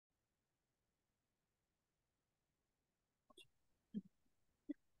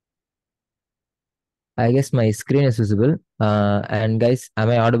I guess my screen is visible. And guys, am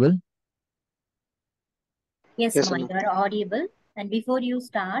I audible? Yes, Yes, Ma, Anna. you are audible. And before you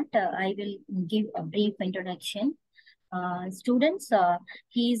start, I will give a brief introduction. Students,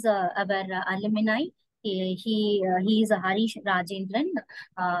 he's our alumni. He is Harish Rajendran.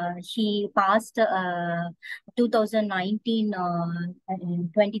 He passed 2019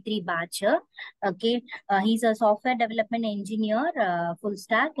 23 batch. Okay, he's a software development engineer, full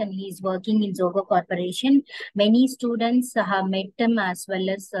stack, and he's working in Zogo Corporation. Many students have met him, as well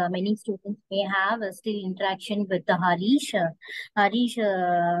as many students may have still interaction with Harish. Harish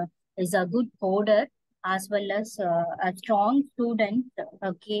is a good coder as well as a strong student.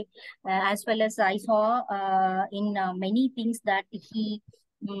 Okay, as well as I saw in many things that he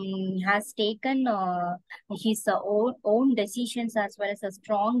has taken his own decisions as well as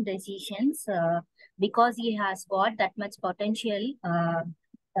strong decisions because he has got that much potential.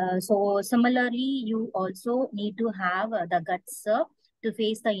 So similarly, you also need to have the guts to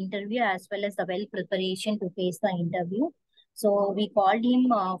face the interview as well as the well preparation to face the interview. So we called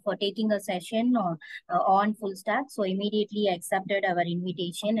him for taking a session on full stack. So immediately accepted our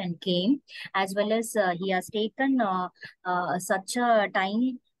invitation and came, as well as he has taken such a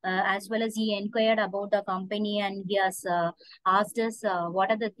time. As well as he inquired about the company, and he has asked us what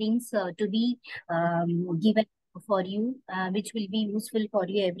are the things to be given for you, which will be useful for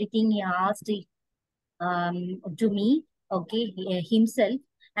you. Everything he asked to me, okay, himself,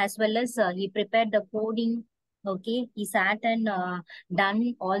 as well as he prepared the coding. Okay, he sat and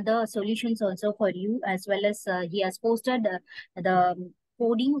done all the solutions also for you, as well as he has posted the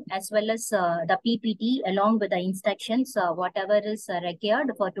coding as well as the PPT along with the instructions, whatever is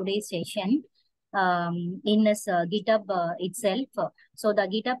required for today's session in his GitHub itself. So the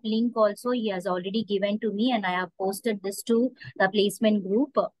GitHub link also he has already given to me, and I have posted this to the placement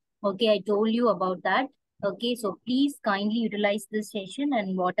group. Okay, I told you about that. Okay, so please kindly utilize this session,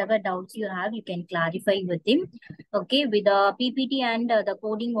 and whatever doubts you have, you can clarify with him. Okay, with the PPT and the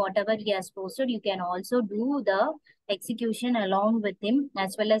coding, whatever he has posted, you can also do the execution along with him,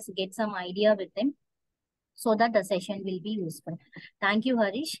 as well as get some idea with him, so that the session will be useful. Thank you,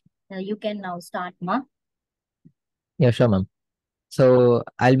 Harish. You can now start, Ma. Yeah, sure, ma'am. So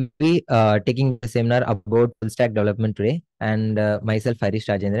I'll be taking the seminar about full stack development today, and myself, Harish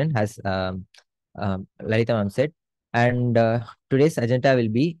Rajendran, has Lalita ma'am said. And today's agenda will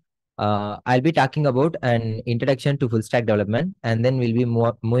be I'll be talking about an introduction to full stack development, and then we'll be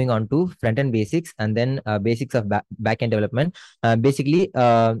moving on to front end basics, and then basics of back end development. Basically,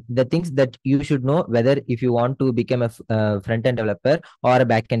 the things that you should know whether if you want to become a front end developer or a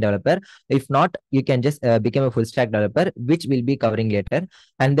back end developer. If not, you can just become a full stack developer, which we'll be covering later.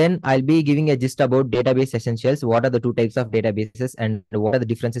 And then I'll be giving a gist about database essentials. What are the two types of databases, and what are the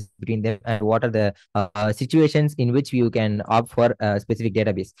differences between them, and what are the situations in which you can opt for a specific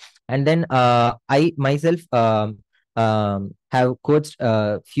database. And then I myself have coached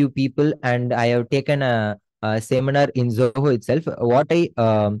a few people, and I have taken a seminar in Zoho itself. What I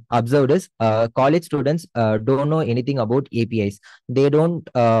observed is college students don't know anything about APIs. They don't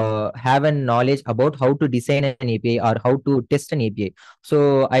have a knowledge about how to design an API or how to test an API.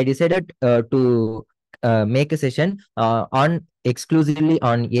 So I decided to make a session on exclusively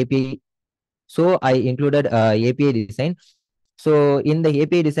on API. So I included API design. So in the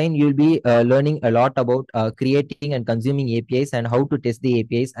API design, you'll be learning a lot about creating and consuming APIs, and how to test the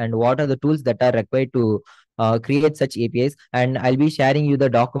APIs, and what are the tools that are required to create such APIs. And I'll be sharing you the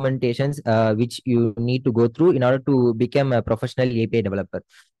documentations which you need to go through in order to become a professional API developer.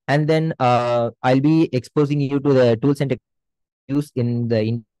 And then I'll be exposing you to the tools and use in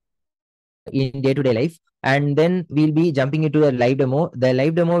the in day-to-day life. And then we'll be jumping into the live demo. The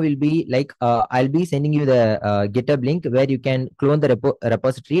live demo will be like I'll be sending you the GitHub link where you can clone the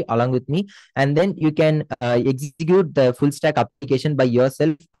repository along with me, and then you can execute the full stack application by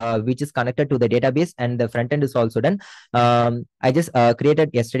yourself, which is connected to the database, and the front end is also done. I just created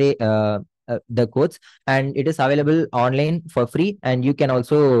yesterday the codes, and it is available online for free, and you can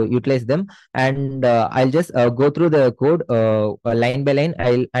also utilize them. And I'll just go through the code line by line.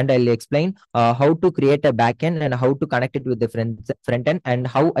 I'll explain how to create a backend, and how to connect it with the front end, and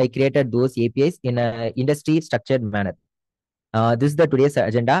how I created those APIs in a industry structured manner. This is the today's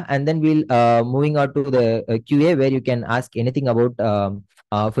agenda, and then we'll moving on to the QA, where you can ask anything about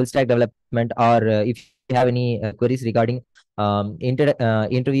full stack development, or if you have any queries regarding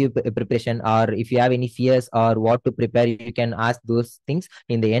interview preparation, or if you have any fears or what to prepare, you can ask those things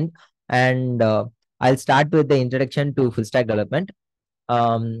in the end. And I'll start with the introduction to full stack development.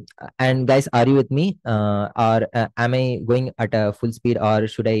 And guys, are you with me, or am I going at a full speed, or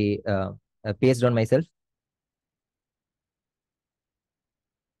should I paste on myself.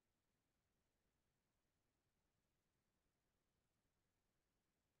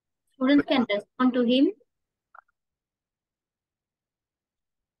 Students can respond to him.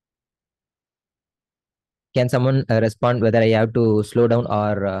 Can someone respond whether I have to slow down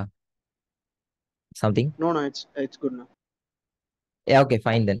or something? No, it's good now. Yeah, okay,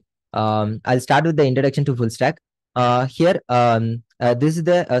 fine then. I'll start with the introduction to full stack. Here, this is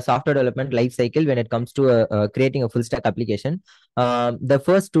the software development life cycle when it comes to creating a full stack application. The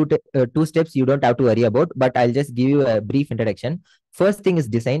first two steps you don't have to worry about, but I'll just give you a brief introduction. First thing is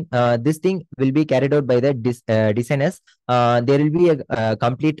design. This thing will be carried out by the designers. There will be a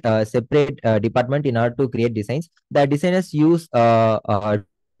complete separate department in order to create designs. The designers use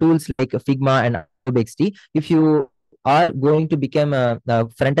tools like Figma and Adobe XD. If you are going to become a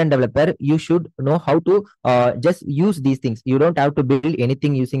front-end developer, you should know how to just use these things. You don't have to build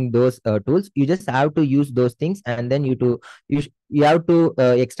anything using those tools. You just have to use those things, and then you have to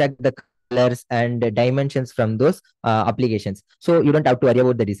extract the colors and dimensions from those applications. So you don't have to worry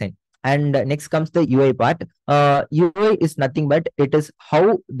about the design. And next comes the UI part. UI is nothing but it is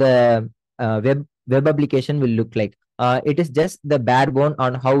how the web application will look like. It is just the bare bone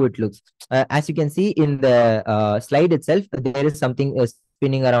on how it looks. As you can see in the slide itself, there is something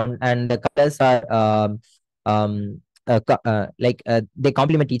spinning around, and the colors are they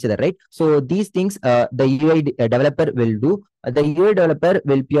complement each other, right? So these things the UI developer will do. The UI developer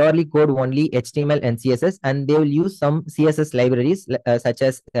will purely code only HTML and CSS, and they will use some CSS libraries such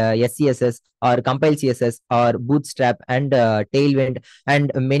as SCSS or Compile CSS or Bootstrap and Tailwind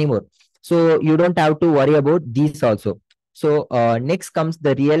and many more. So you don't have to worry about these also. So next comes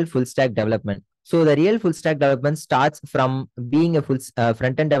the real full stack development. So the real full stack development starts from being a full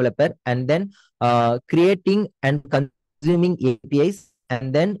front-end developer, and then creating and consuming APIs,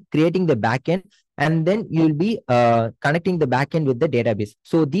 and then creating the backend, and then you'll be connecting the backend with the database.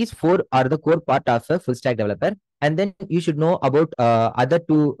 So these four are the core part of a full stack developer. And then you should know about other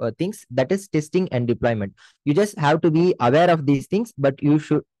two things, that is testing and deployment. You just have to be aware of these things, but you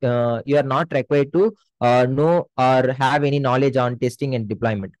are not required to know or have any knowledge on testing and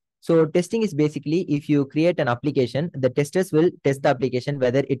deployment. So testing is basically, if you create an application, the testers will test the application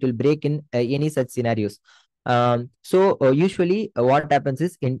whether it will break in any such scenarios. Usually what happens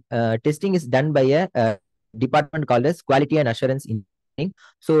is in testing is done by a department called as quality and assurance engineering.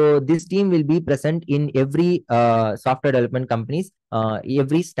 So this team will be present in every software development companies,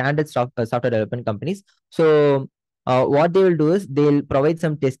 every standard software development companies. So what they will do is they'll provide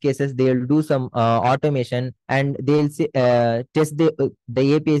some test cases, they'll do some automation, and they'll test the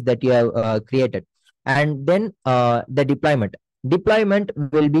APIs that you have created. And then the deployment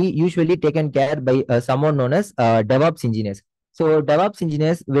will be usually taken care by someone known as DevOps engineers. So DevOps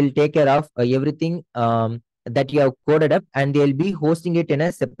engineers will take care of everything that you have coded up, and they'll be hosting it in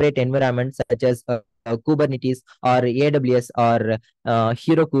a separate environment such as Kubernetes or AWS or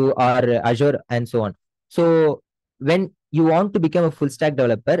Heroku or Azure and so on. So when you want to become a full stack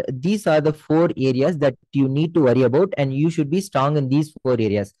developer, these are the four areas that you need to worry about, and you should be strong in these four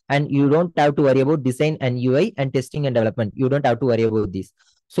areas. And you don't have to worry about design and UI and testing and development. You don't have to worry about these.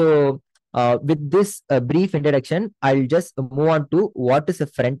 So with this brief introduction, I'll just move on to what is a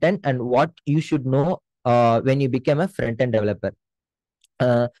front end and what you should know when you become a front end developer.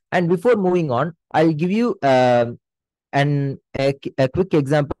 And before moving on, I'll give you a quick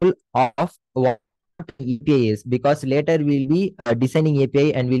example of what API is, because later we'll be designing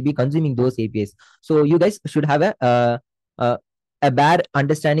API and we'll be consuming those APIs. So you guys should have a bare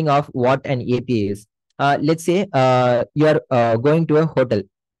understanding of what an API is. Let's say you're going to a hotel,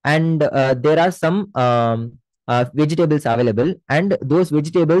 and there are some vegetables available, and those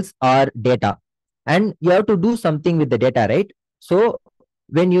vegetables are data, and you have to do something with the data, right? So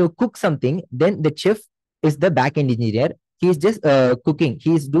when you cook something, then the chef is the backend engineer. He's just cooking.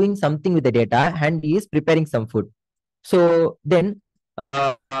 He's doing something with the data, and he is preparing some food. So then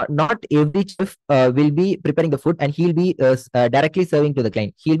not every chef will be preparing the food, and he'll be directly serving to the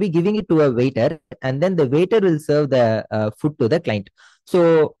client. He'll be giving it to a waiter, and then the waiter will serve the food to the client.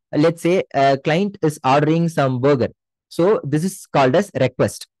 So let's say a client is ordering some burger. So this is called as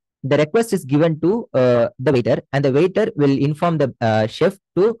request. The request is given to the waiter, and the waiter will inform the chef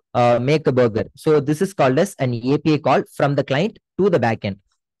to make a burger. So this is called as an API call from the client to the backend.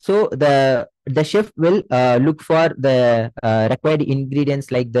 So the chef will look for the required ingredients,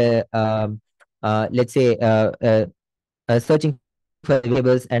 like the let's say searching for the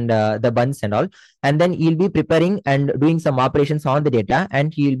variables and the buns and all, and then he'll be preparing and doing some operations on the data,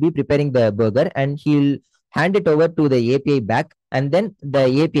 and he'll be preparing the burger, and he'll hand it over to the API back, and then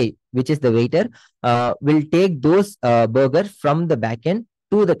the API which is the waiter, will take those burgers from the backend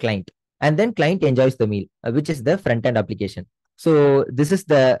to the client, and then client enjoys the meal, which is the front end application. So this is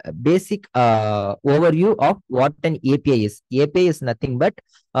the basic overview of what an API is. API is nothing but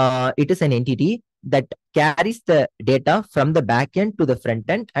it is an entity that carries the data from the backend to the front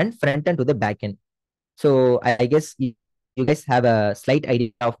end and front end to the backend. So I guess you guys have a slight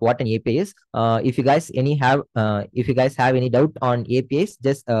idea of what an API is. If you guys have any doubt on APIs,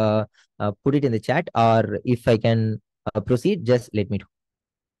 just put it in the chat, or if I can proceed, just let me know.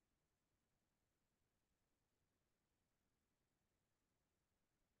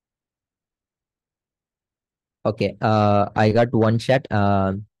 Okay, I got one chat.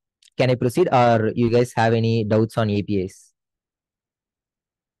 Can I proceed, or you guys have any doubts on APIs?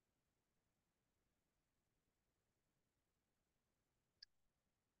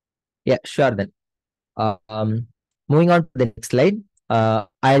 Yeah, sure then. Moving on to the next slide,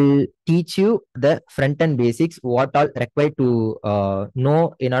 I'll teach you the front end basics, what all required to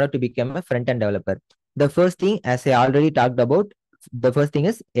know in order to become a front end developer. The first thing, as I already talked about, the first thing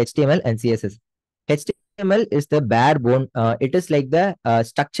is HTML and CSS. HTML is the bare bone. It is like the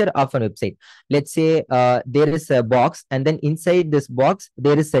structure of an website. Let's say there is a box, and then inside this box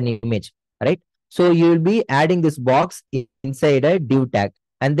there is an image, right? So you will be adding this box inside a div tag,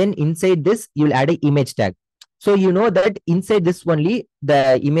 and then inside this you'll add an image tag. So you know that inside this only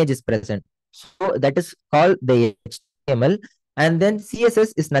the image is present. So that is called the HTML. And then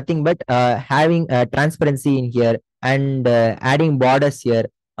CSS is nothing but having transparency in here and adding borders here.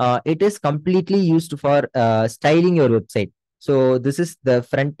 It is completely used for styling your website. So this is the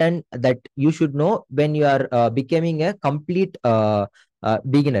front end that you should know when you are becoming a complete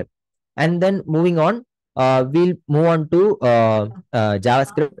beginner. And then moving on, we'll move on to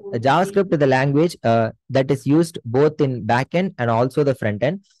JavaScript. JavaScript is the language that is used both in backend and also the front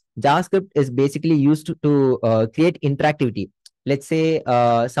end. JavaScript is basically used to create interactivity. Let's say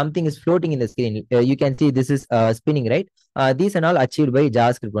something is floating in the screen. You can see this is spinning, right? These are all achieved by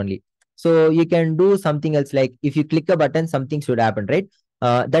JavaScript only. So you can do something else, like if you click a button, something should happen, right?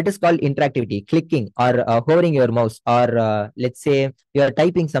 That is called interactivity. Clicking or hovering your mouse, or let's say you are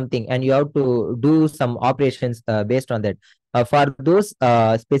typing something and you have to do some operations based on that. For those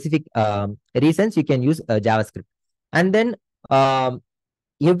specific reasons, you can use JavaScript. And then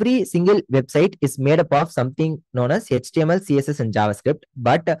every single website is made up of something known as HTML, CSS, and JavaScript.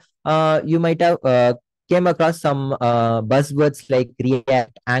 But you might have came across some buzzwords like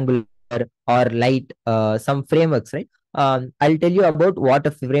React, Angular, or Light, some frameworks, right? I'll tell you about what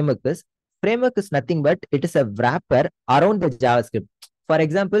a framework is. Framework is nothing but it is a wrapper around the JavaScript. For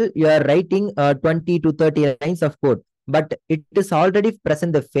example, you are writing 20 to 30 lines of code, but it is already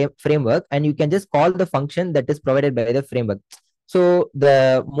present the framework, and you can just call the function that is provided by the framework. So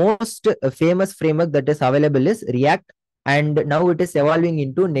the most famous framework that is available is React, and now it is evolving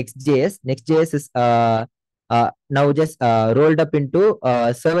into Next.js. Next.js is now just rolled up into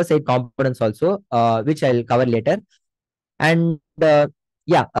server-side components also, which I'll cover later. And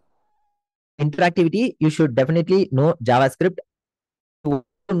yeah, interactivity, you should definitely know JavaScript. To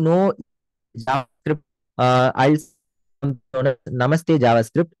know JavaScript, I'll Namaste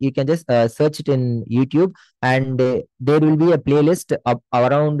JavaScript. You can just search it in YouTube, and there will be a playlist of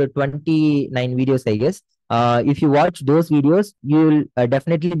around 29 videos, I guess. If you watch those videos, you will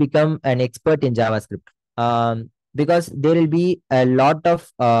definitely become an expert in JavaScript. Because there will be a lot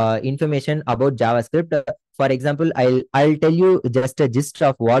of information about JavaScript. For example, I'll tell you just a gist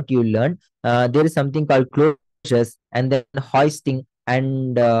of what you learn. There is something called closures, and then hoisting,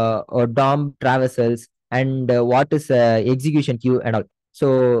 and or DOM traversals, and what is execution queue and all.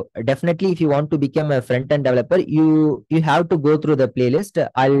 So definitely, if you want to become a front-end developer, you have to go through the playlist.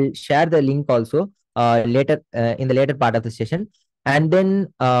 I'll share the link also later in the later part of the session. And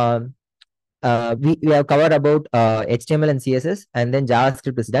then we have covered about HTML and CSS, and then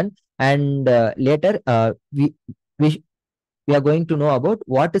JavaScript is done. And later we are going to know about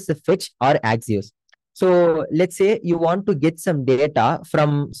what is a fetch or Axios. So let's say you want to get some data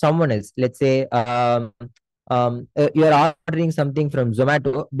from someone else. Let's say you are ordering something from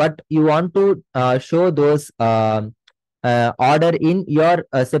Zomato, but you want to show those order in your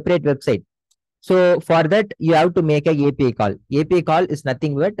separate website. So for that, you have to make a API call. API call is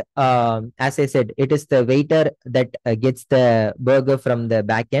nothing but, as I said, it is the waiter that gets the burger from the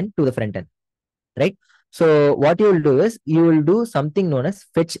back end to the front end, right? So what you will do is you will do something known as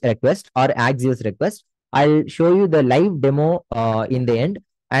fetch request or Axios request. I'll show you the live demo in the end.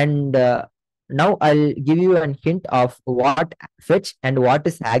 And now I'll give you a hint of what fetch and what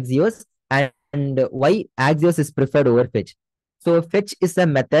is Axios, and why Axios is preferred over fetch. So fetch is a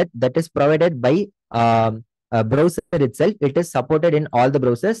method that is provided by a browser itself. It is supported in all the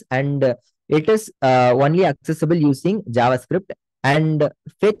browsers, and it is only accessible using JavaScript. And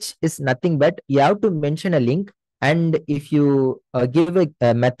fetch is nothing but you have to mention a link, and if you give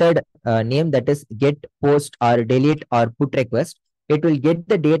a method name that is get, post, or delete, or put request, it will get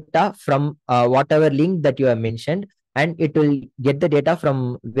the data from whatever link that you have mentioned, and it will get the data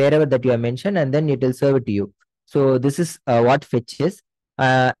from wherever that you have mentioned, and then it will serve it to you. So this is what fetch is.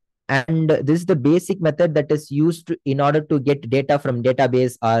 And this is the basic method that is used in order to get data from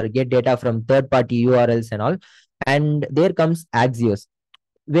database or get data from third-party URLs and all. And there comes Axios.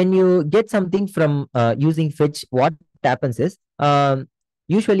 When you get something from using fetch, what happens is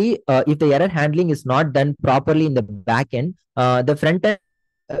usually if the error handling is not done properly in the backend, the front end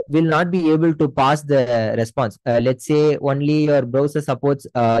will not be able to pass the response. Let's say only your browser supports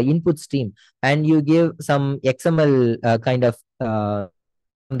input stream, and you give some XML kind of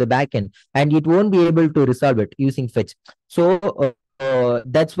from the backend, and it won't be able to resolve it using fetch. So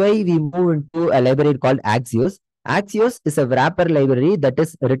that's why we move into a library called Axios. Axios is a wrapper library that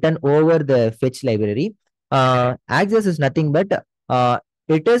is written over the fetch library. Axios is nothing but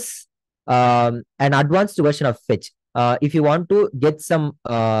it is an advanced version of fetch. If you want to get some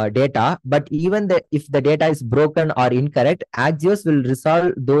data, but even if the data is broken or incorrect, Axios will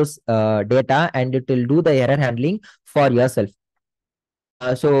resolve those data, and it will do the error handling for yourself.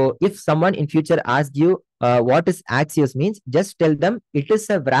 So if someone in future asks you what is Axios means, just tell them it is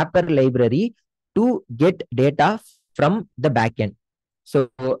a wrapper library to get data from the backend. So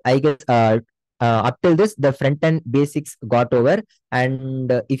I guess up till this, the front end basics got over.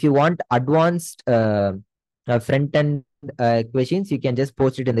 And if you want advanced front end questions, you can just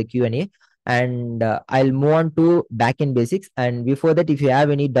post it in the Q&A. And I'll move on to backend basics. And before that, if you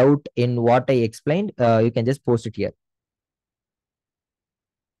have any doubt in what I explained, you can just post it here.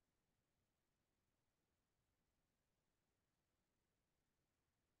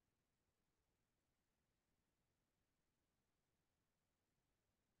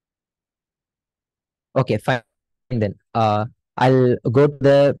 Okay, fine then. I'll go to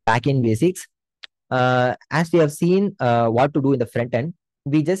the backend basics. As we have seen what to do in the front end,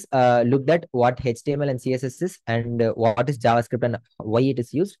 we just looked at what HTML and CSS is, and what is JavaScript and why it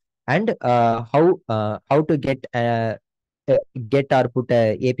is used, and how to get or put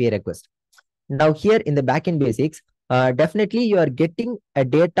a API request. Now here in the backend basics, definitely you are getting a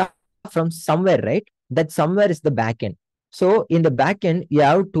data from somewhere, right? That somewhere is the backend. So in the backend, you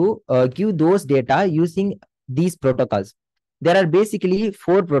have to give those data using these protocols. There are basically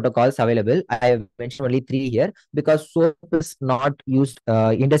 4 protocols available. I have mentioned only 3 here because SOAP is not used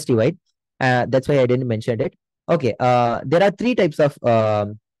industry-wide. That's why I didn't mention it. Okay, there are 3 types of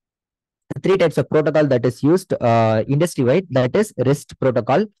protocol that is used industry-wide. That is REST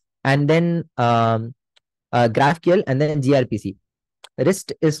protocol, and then GraphQL, and then gRPC.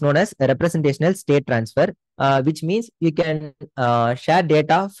 REST is known as representational state transfer, which means you can share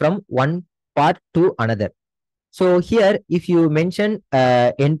data from one part to another. So here, if you mention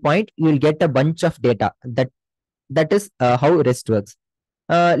endpoint, you will get a bunch of data. That is how REST works.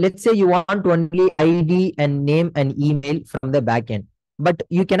 Let's say you want only ID and name and email from the backend, but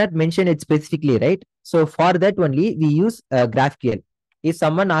you cannot mention it specifically, right? So for that only, we use GraphQL. If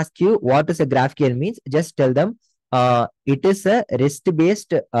someone asks you what is a GraphQL means, just tell them it is a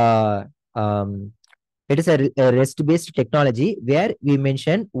REST-based REST-based technology where we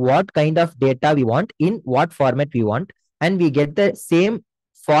mention what kind of data we want in what format we want, and we get the same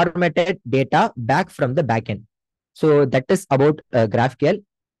formatted data back from the backend. So that is about GraphQL.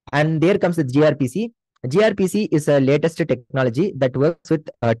 And there comes the gRPC. gRPC is a latest technology that works with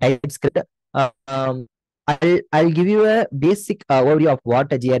TypeScript. I'll give you a basic overview of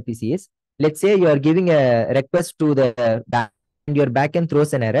what a gRPC is. Let's say you are giving a request to the back, and your backend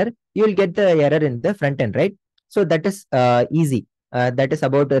throws an error. You will get the error in the front end, right? So that is easy. That is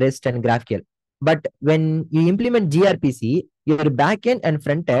about REST and GraphQL. But when you implement gRPC, your backend and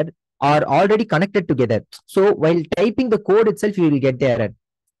front end are already connected together. So while typing the code itself, you will get the error.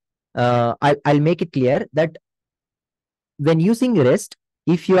 I'll make it clear that when using REST,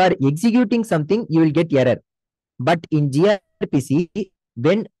 if you are executing something, you will get error. But in gRPC,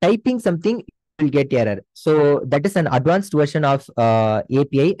 when typing something, you will get error. So that is an advanced version of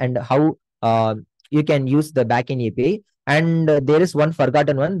API and how you can use the backend API. And there is one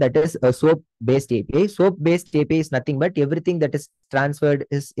forgotten one, that is a SOAP-based API. SOAP-based API is nothing but everything that is transferred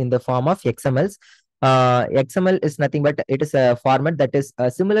is in the form of XMLs. XML is nothing but it is a format that is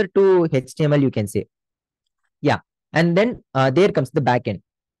similar to HTML, you can say. Yeah. And then there comes the backend.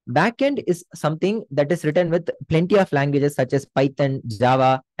 Backend is something that is written with plenty of languages such as Python,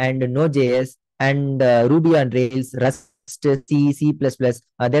 Java, and Node.js, and Ruby on Rails, Rust, C, C++.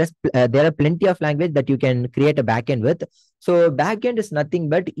 There are plenty of language that you can create a backend with. So backend is nothing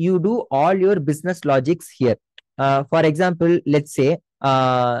but you do all your business logics here. For example, let's say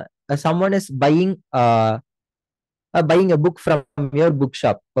someone is buying a book from your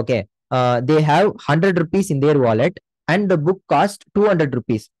bookshop. Okay, they have 100 rupees in their wallet, and the book cost 200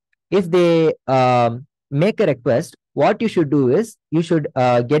 rupees. If they make a request, what you should do is you should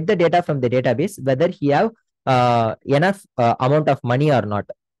get the data from the database whether he have enough amount of money or not.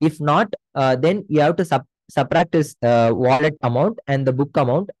 If not, then you have to subtract his wallet amount and the book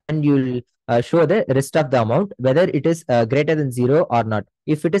amount, and you'll show the rest of the amount whether it is greater than zero or not.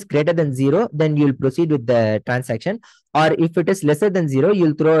 If it is greater than zero, then you'll proceed with the transaction, or if it is lesser than zero,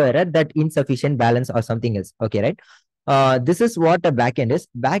 you'll throw error that insufficient balance or something else. Okay, right? This is what a backend is.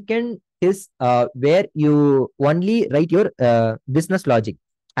 Backend is where you only write your business logic.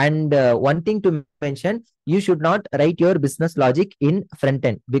 And one thing to mention, you should not write your business logic in front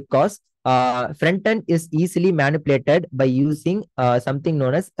end, because front end is easily manipulated by using something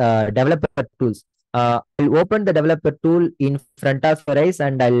known as developer tools. I'll open the developer tool in front of your eyes,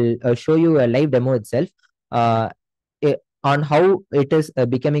 and I'll show you a live demo itself uh, on how it is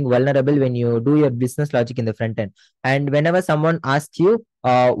becoming vulnerable when you do your business logic in the front end. And whenever someone asks you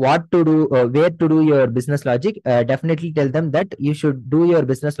what to do, where to do your business logic, definitely tell them that you should do your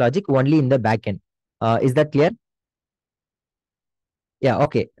business logic only in the back end. Is that clear? Yeah,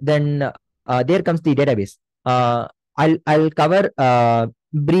 okay. Then there comes the database. I'll cover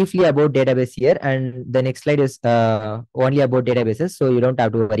briefly about database here, and the next slide is only about databases, so you don't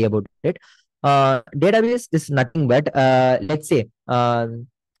have to worry about it. Database is nothing but let's say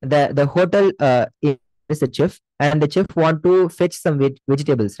the hotel is a chef, and the chef want to fetch some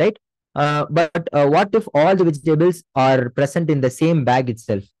vegetables, right? But what if all the vegetables are present in the same bag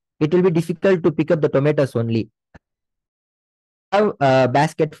itself? It will be difficult to pick up the tomatoes only. Have a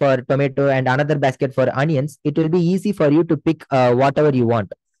basket for tomato and another basket for onions, it will be easy for you to pick whatever you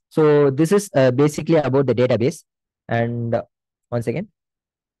want. So this is basically about the database. And once again,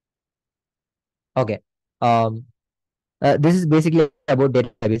 okay. This is basically about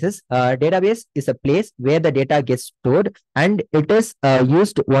databases. Database is a place where the data gets stored, and it is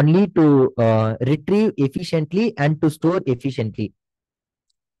used only to retrieve efficiently and to store efficiently.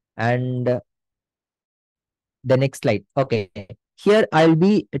 And the next slide. Okay. Here I'll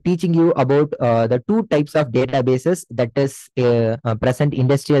be teaching you about the two types of databases that is present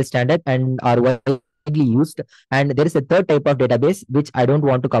industrial standard and are widely used. And there is a third type of database which I don't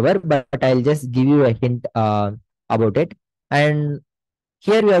want to cover, but I'll just give you a hint about it. And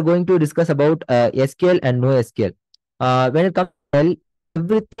here we are going to discuss about SQL and NoSQL. When it comes to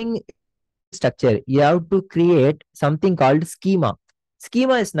everything structure, you have to create something called schema.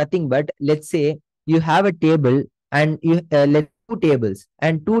 Schema is nothing but, let's say you have a table, and you let two tables,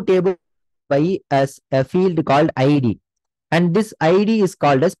 and two tables by as a field called ID, and this ID is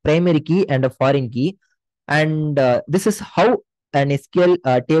called as primary key and a foreign key. And this is how an SQL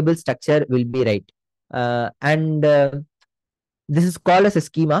table structure will be, right? And this is called as a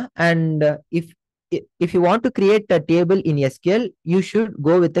schema. And if you want to create a table in SQL, you should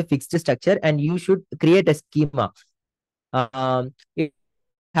go with a fixed structure, and you should create a schema. You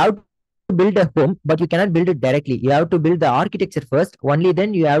have to build a home, but you cannot build it directly. You have to build the architecture first. Only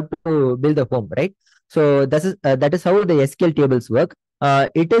then you have to build the home, right? So that is how the SQL tables work.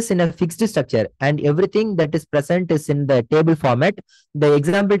 It is in a fixed structure, and everything that is present is in the table format. The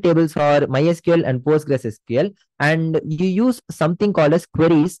example tables are MySQL and PostgreSQL, and you use something called as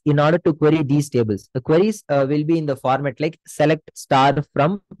queries in order to query these tables. The queries will be in the format like select star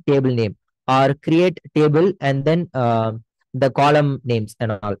from table name, or create table and then the column names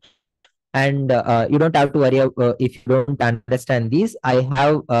and all. And you don't have to worry if you don't understand these. I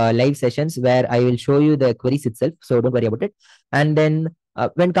have live sessions where I will show you the queries itself, so don't worry about it. And then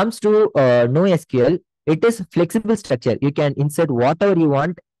when it comes to NoSQL, it is flexible structure. You can insert whatever you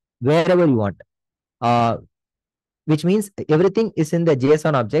want wherever you want, which means everything is in the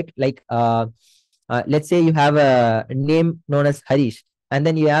JSON object. Like let's say you have a name known as Harish, and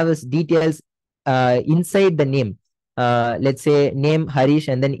then you have his details inside the name. Let's say name Harish,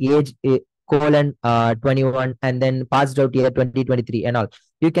 and then age colon 21, and then passed out year 2023 and all.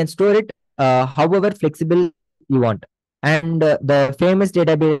 You can store it however flexible you want. And the famous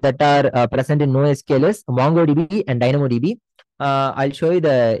database that are present in NoSQL is MongoDB and DynamoDB. I'll show you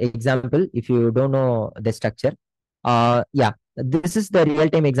the example if you don't know the structure. Yeah, this is the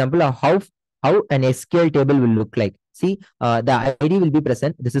real-time example of how an SQL table will look like. See, the ID will be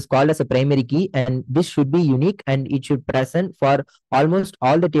present. This is called as a primary key, and this should be unique and it should present for almost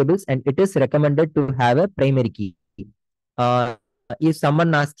all the tables, and it is recommended to have a primary key. If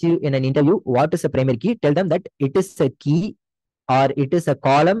someone asks you in an interview what is a primary key, tell them that it is a key or it is a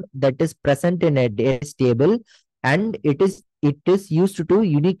column that is present in a database table, and it is used to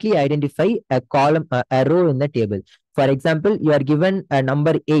uniquely identify a column, a row in the table. For example, you are given a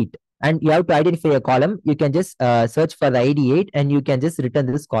number 8 and you have to identify a column. You can just search for the ID 8 and you can just return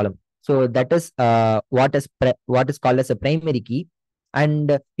this column. So that is what is called as a primary key.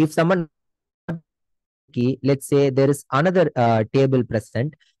 And if someone key, let's say there is another table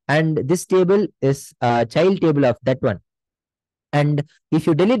present, and this table is a child table of that one, and if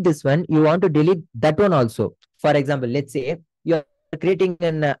you delete this one, you want to delete that one also. For example, let's say you are creating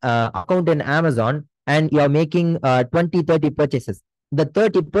an account in Amazon and you are making 20-30 purchases. The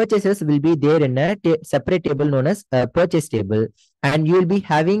 30 purchases will be there in a separate table known as purchase table, and you will be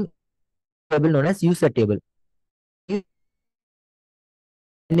having a table known as user table.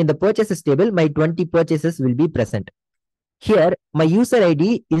 And in the purchases table, my 20 purchases will be present. Here, my user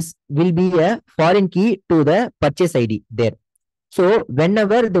ID will be a foreign key to the purchase ID there. So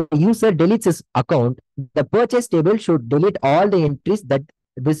whenever the user deletes his account, the purchase table should delete all the entries that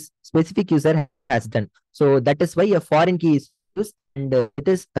this specific user has done. So that is why a foreign key is used, and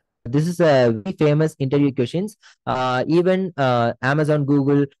this is a very famous interview questions. Even Amazon,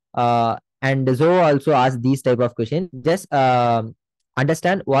 Google, and Zoho also ask these type of questions. Just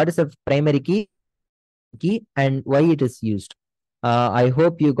understand what is a primary key and why it is used. I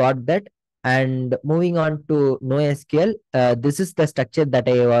hope you got that. And moving on to NoSQL, this is the structure that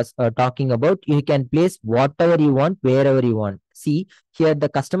I was talking about. You can place whatever you want, wherever you want. See, here the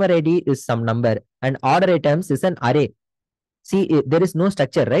customer ID is some number and order items is an array. See, there is no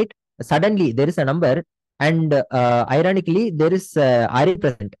structure, right? Suddenly there is a number, and ironically, there is array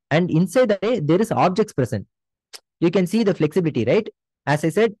present. And inside the array, there is objects present. You can see the flexibility, right? As I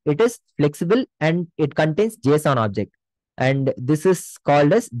said, it is flexible and it contains JSON object. And this is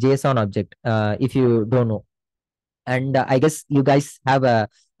called as JSON object, if you don't know. And I guess you guys have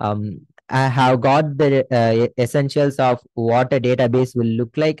have got the essentials of what a database will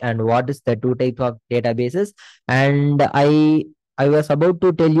look like and what is the two types of databases. And I was about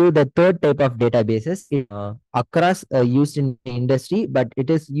to tell you the third type of databases across used in the industry, but it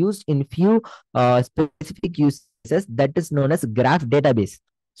is used in few specific use cases, that is known as graph database.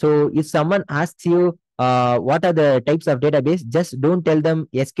 So if someone asks you what are the types of database, just don't tell them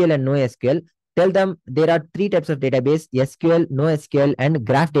SQL and NoSQL. Tell them there are three types of database: SQL, NoSQL, and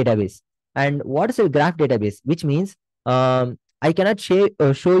graph database. And what is a graph database? Which means I cannot show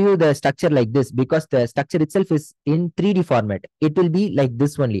you the structure like this because the structure itself is in 3D format. It will be like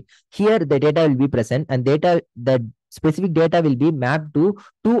this only. Here the data will be present, and the specific data will be mapped to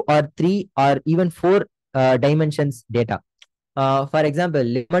 2 or 3 or even 4 dimensions data. For example,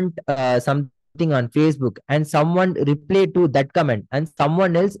 something on Facebook and someone reply to that comment and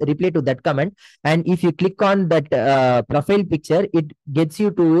someone else reply to that comment, and if you click on that profile picture, it gets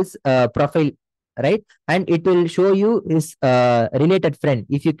you to his profile, right? And it will show you his related friend.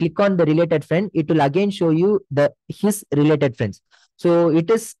 If you click on the related friend, it will again show you his related friends. So it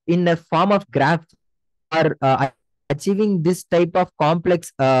is in a form of graph, or achieving this type of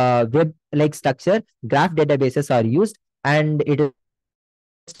complex web like structure. Graph databases are used, and it is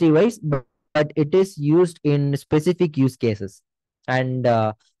industry-wise, but it is used in specific use cases. And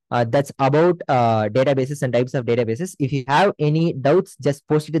that's about databases and types of databases. If you have any doubts, just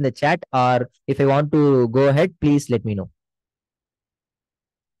post it in the chat, or if I want to go ahead, please let me know.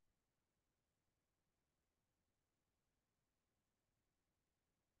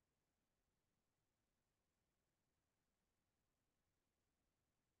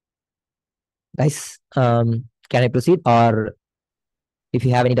 Guys, can I proceed, or if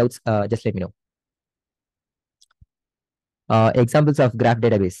you have any doubts, just let me know. Examples of graph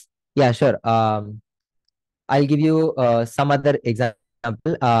database. Yeah, sure. I'll give you some other example.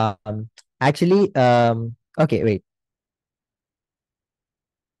 Actually, okay, wait.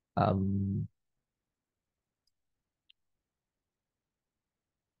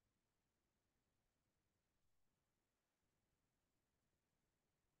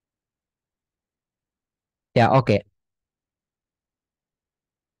 Yeah, okay.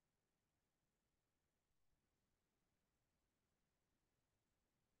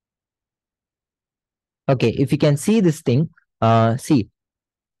 Okay, if you can see this thing, see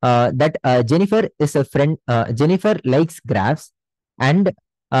that Jennifer is a friend. Jennifer likes graphs, and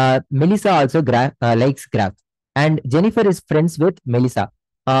Melissa also likes graphs. And Jennifer is friends with Melissa.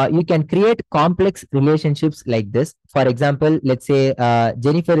 You can create complex relationships like this. For example, let's say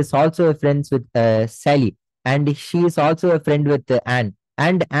Jennifer is also a friend with Sally, and she is also a friend with Anne.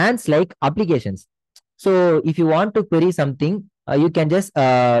 And Anne's like applications. So if you want to query something, you can just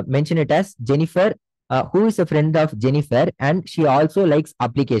mention it as Jennifer, who is a friend of Jennifer, and she also likes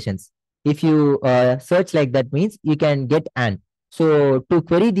applications. If you search like that, means you can get Anne. So to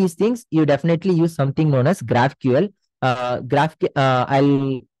query these things, you definitely use something known as GraphQL.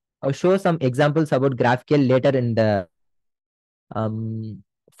 I'll show some examples about GraphQL later in the.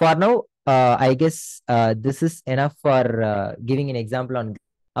 For now, I guess this is enough for giving an example on.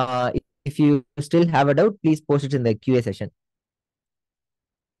 If you still have a doubt, please post it in the QA session.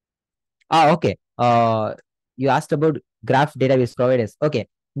 Okay. You asked about graph database providers. Okay.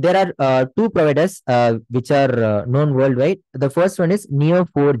 There are two providers which are known worldwide. The first one is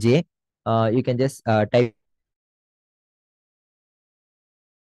Neo4j. You can just type.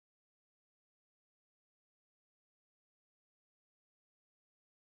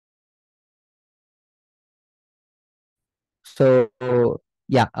 So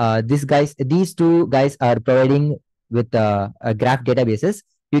yeah, these two guys are providing with graph databases.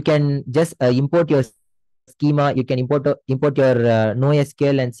 You can just import your schema. You can import your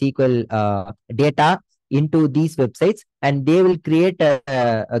NoSQL and SQL data into these websites, and they will create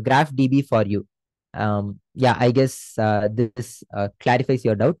a graph DB for you. Yeah, I guess this clarifies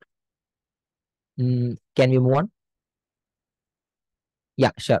your doubt. Can we move on?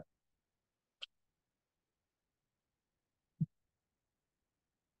 Yeah, sure.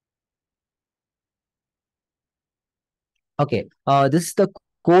 Okay, this is the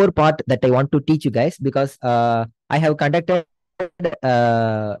core part that I want to teach you guys, because I have conducted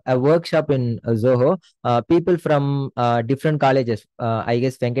a workshop in Zoho. People from different colleges, I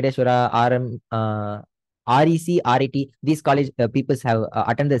guess Venkateshwara, RM, REC, RET, these college peoples have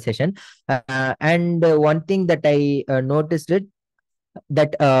attended the session. And one thing that I noticed it,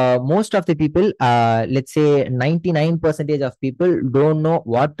 that most of the people, let's say 99 percentage of people don't know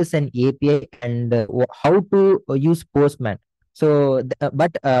what is an API and how to use Postman. So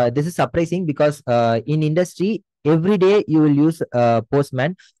but this is surprising, because in industry every day you will use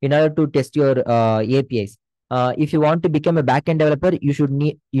Postman in order to test your APIs. If you want to become a backend developer, you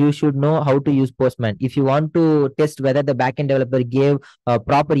should know how to use Postman. If you want to test whether the backend developer gave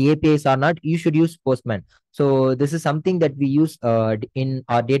proper APIs or not, you should use Postman. So this is something that we use in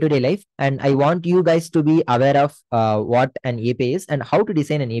our day-to-day life, and I want you guys to be aware of what an API is and how to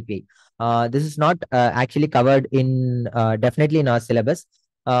design an API. This is not actually covered in definitely in our syllabus.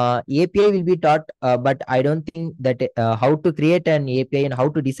 API will be taught, but I don't think that how to create an API and how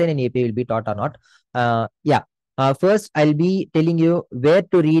to design an API will be taught or not. Yeah. First, I'll be telling you where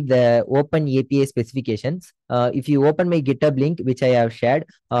to read the Open API specifications. If you open my GitHub link, which I have shared,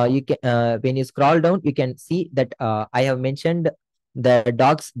 you can when you scroll down, you can see that I have mentioned the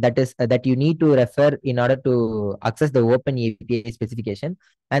docs that you need to refer in order to access the Open API specification.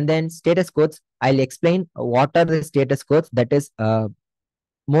 And then status codes, I'll explain what are the status codes that is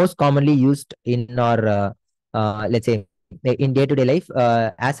most commonly used in our let's say in day-to-day life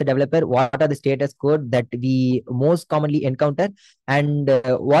as a developer. What are the status code that we most commonly encounter, and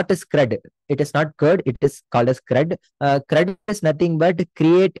what is CRUD? It is not CRUD, it is called as CRUD. CRUD is nothing but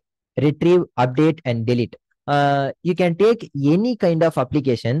create, retrieve, update, and delete. You can take any kind of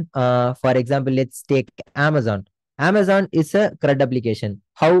application. For example, let's take Amazon. Amazon is a CRUD application.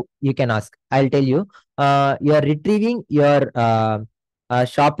 How? You can ask, I'll tell you. You are retrieving your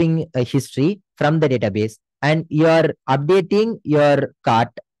shopping history from the database, and you are updating your cart,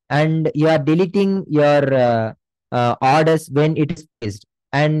 and you are deleting your orders when it is placed.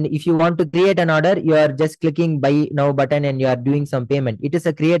 And if you want to create an order, you are just clicking buy now button and you are doing some payment. It is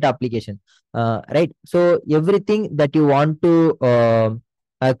a create application, right? So everything that you want to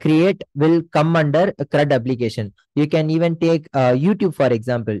create will come under a CRUD application. You can even take YouTube, for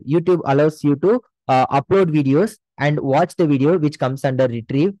example. YouTube allows you to upload videos and watch the video, which comes under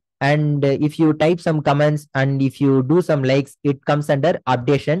retrieve. And if you type some comments and if you do some likes, it comes under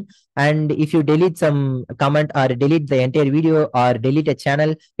updation. And if you delete some comment or delete the entire video or delete a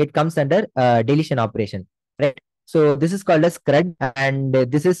channel, it comes under deletion operation, right? So this is called as CRUD, and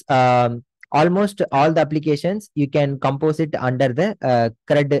this is almost all the applications you can compose it under the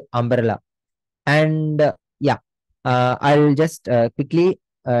CRUD umbrella. And yeah, I'll just quickly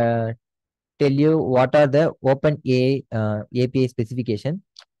tell you what are the Open API specification.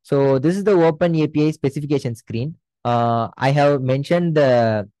 So this is the Open API specification screen. I have mentioned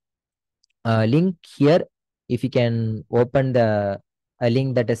the link here. If you can open the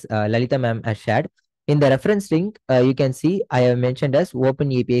link that is Lalita ma'am has shared. in the reference link, you can see I have mentioned as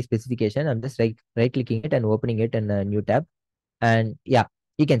open API specification. I'm just right clicking it and opening it in a new tab. And yeah,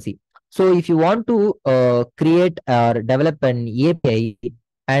 you can see. So if you want to create or develop an API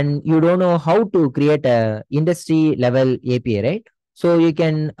and you don't know how to create a industry level API, right? So you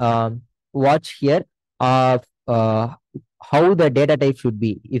can watch here of how the data type should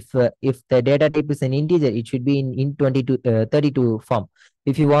be. If the data type is an integer, it should be in 32 form.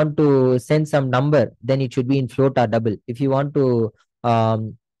 If you want to send some number, then it should be in float or double. If you want to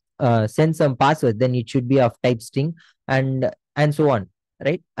send some password, then it should be of type string, and so on,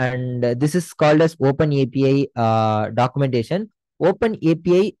 right? And this is called as open API documentation. Open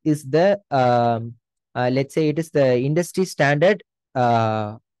API is the let's say it is the industry standard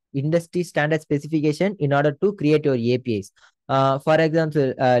specification in order to create your APIs. For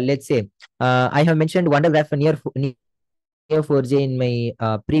example, let's say I have mentioned Wondergraph near 4J in my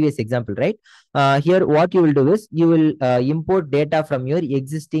previous example, right? Here, what you will do is you will import data from your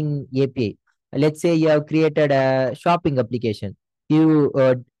existing API. Let's say you have created a shopping application. You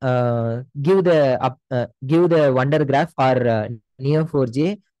give the Wondergraph or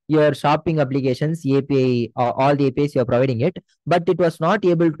Neo4j your shopping applications API, all the APIs you are providing it, but it was not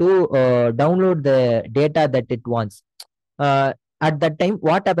able to download the data that it wants. At that time,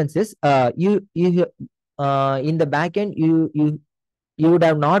 what happens is you in the backend you would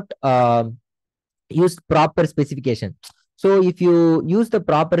have not used proper specification. So if you use the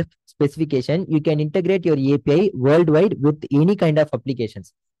proper specification, you can integrate your API worldwide with any kind of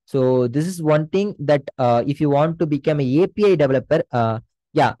applications. So this is one thing that if you want to become a API developer,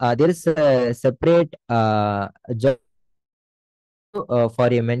 there is a separate job for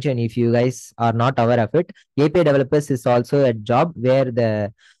your mention. If you guys are not aware of it, API developers is also a job where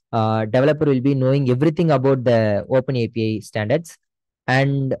the developer will be knowing everything about the open API standards.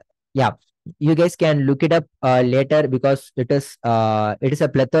 And yeah, you guys can look it up later, because it is a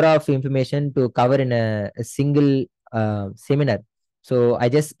plethora of information to cover in a single seminar. So I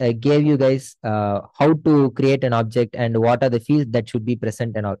just gave you guys how to create an object and what are the fields that should be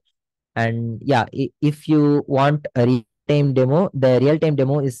present and all. And yeah, if you want a real-time demo, the real-time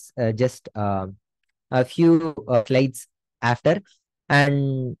demo is just a few slides after.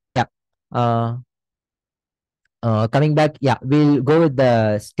 And yeah, uh, coming back, yeah, we'll go with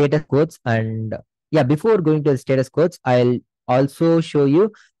the status codes. And yeah, before going to the status codes, I'll also show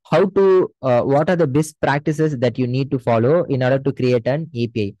you how to what are the best practices that you need to follow in order to create an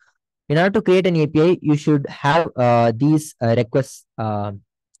API. In order to create an API, you should have these request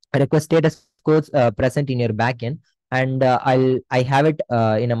status codes present in your backend. And I have it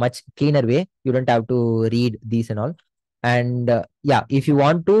in a much cleaner way. You don't have to read these and all. And yeah, if you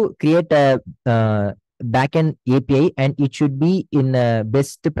want to create a backend API and it should be in a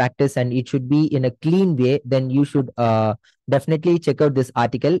best practice and it should be in a clean way, then you should definitely check out this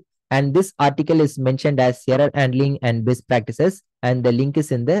article. And this article is mentioned as error handling and best practices, and the link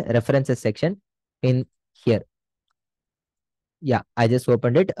is in the references section in here. Yeah, I just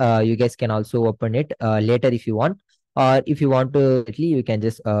opened it. You guys can also open it later if you want, or if you want to you can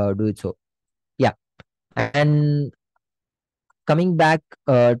just do it. So yeah, and coming back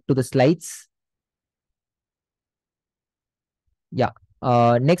to the slides. Yeah.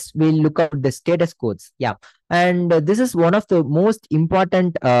 Next, we'll look at the status codes. Yeah, and this is one of the most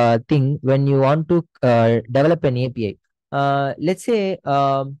important thing when you want to develop an API. Let's say,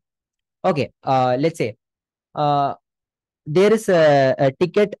 okay, let's say there is a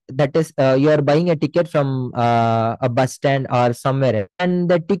ticket that is you are buying a ticket from a bus stand or somewhere else, and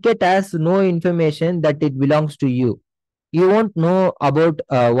the ticket has no information that it belongs to you. You won't know about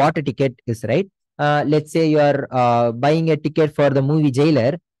what a ticket is, right? Let's say you are buying a ticket for the movie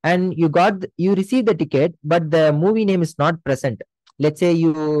Jailer, and you received the ticket, but the movie name is not present. Let's say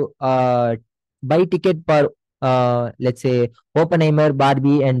you buy ticket for let's say Oppenheimer,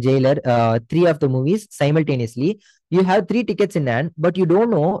 Barbie, and Jailer, three of the movies simultaneously. You have three tickets in hand, but you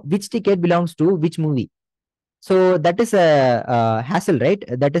don't know which ticket belongs to which movie. So that is a hassle, right?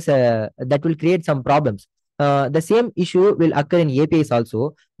 That will create some problems. The same issue will occur in APIs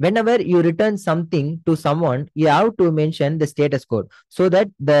also. Whenever you return something to someone, you have to mention the status code, so that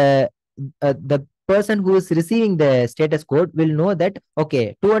the person who is receiving the status code will know that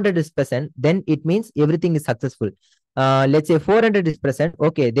okay, 200 is present, then it means everything is successful. Let's say 400 is present,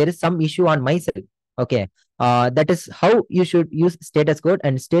 okay, there is some issue on my side. Okay, that is how you should use status code.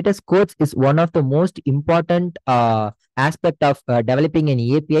 And status codes is one of the most important aspect of developing an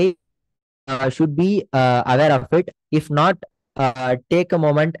API. Should be aware of it. If not, take a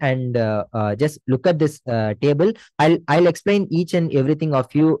moment and just look at this table. I'll explain each and everything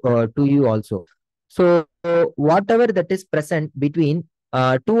of you to you also. So whatever that is present between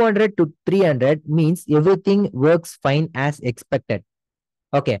 200 to 300 means everything works fine as expected.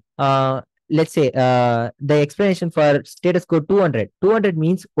 Okay. Let's say the explanation for status code 200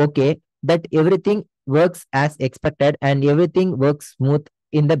 means okay that everything works as expected and everything works smooth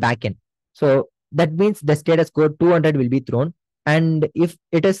in the backend. So that means the status code 200 will be thrown. And if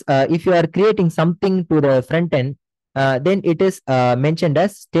it is if you are creating something to the front end, then it is mentioned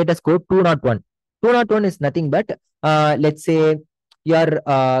as status code 201. 201 is nothing but let's say you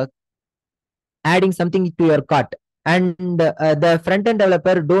are adding something to your cart, and the front end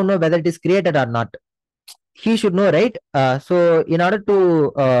developer don't know whether it is created or not. He should know, right? So in order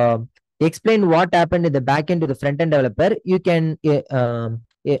to explain what happened in the back end to the front end developer, you can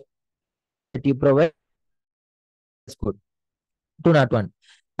that you provide code 201.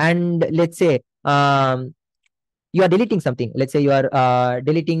 And let's say you are deleting something. Let's say you are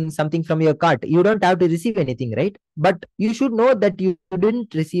deleting something from your cart. You don't have to receive anything, right? But you should know that you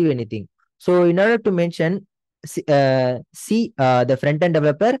didn't receive anything. So in order to mention, the front end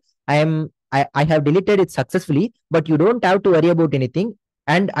developer, I have deleted it successfully, but you don't have to worry about anything,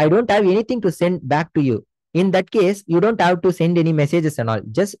 and I don't have anything to send back to you. In that case, you don't have to send any messages and all.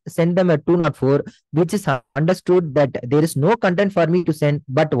 Just send them a 204, which is understood that there is no content for me to send,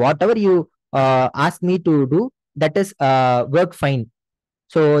 but whatever you ask me to do, that is work fine.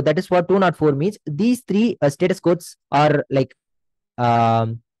 So that is what 204 means. These three status codes are like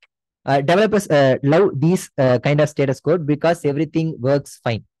developers love these kind of status code because everything works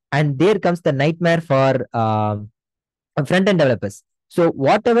fine. And there comes the nightmare for front end developers. So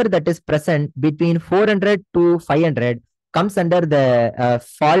whatever that is present between 400 to 500 comes under the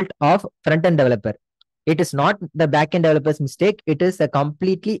fault of front end developer. It is not the backend developer's mistake. It is a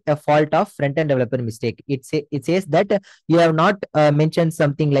completely a fault of front end developer mistake. It says that you have not mentioned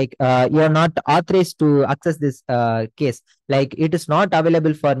something like you are not authorized to access this case. Like it is not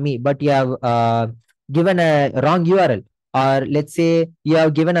available for me, but you have given a wrong URL, or let's say you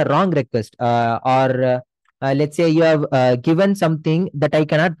have given a wrong request, or let's say you have given something that I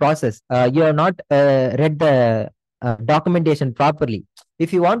cannot process. You have not read the documentation properly.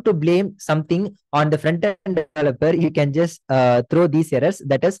 If you want to blame something on the front end developer, you can just throw these errors,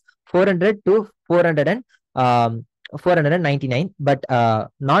 that is 400 to 400 and 499. But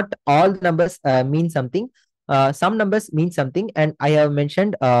not all numbers mean something. Some numbers mean something, and I have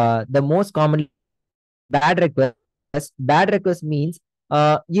mentioned the most common bad request. Bad request means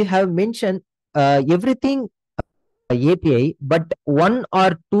you have mentioned everything API, but one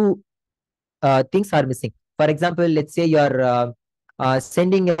or two things are missing. For example, let's say you are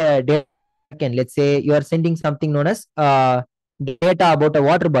sending a data backend. Let's say you are sending something known as data about a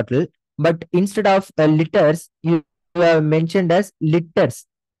water bottle, but instead of liters, you have mentioned as liters.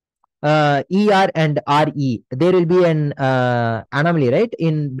 ER and RE. There will be an anomaly, right,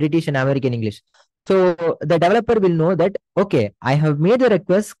 in British and American English. So the developer will know that, okay, I have made the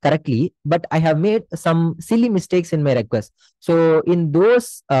request correctly, but I have made some silly mistakes in my request. So in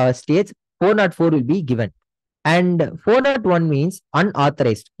those states, 404 will be given. And 401 means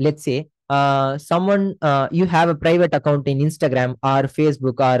unauthorized. Let's say someone, you have a private account in Instagram or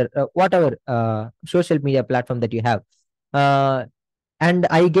Facebook or whatever social media platform that you have. And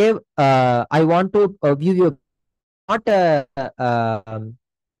I gave, I want to view your, not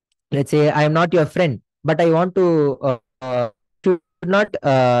let's say I am not your friend, but I want to not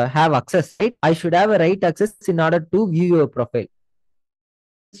have access, right? I should have a right access in order to view your profile.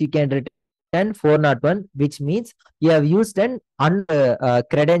 You can return 401, which means you have used an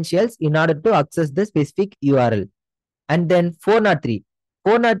credentials in order to access the specific URL. And then 403.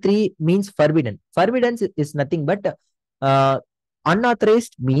 403 means forbidden. Forbidden is nothing but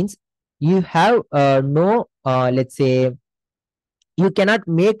unauthorized means you have no, let's say, you cannot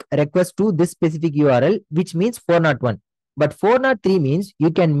make request to this specific URL, which means 401. But 403 means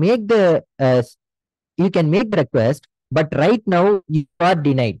you can make the request, but right now you are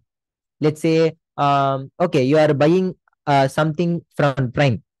denied. Let's say, okay, you are buying something from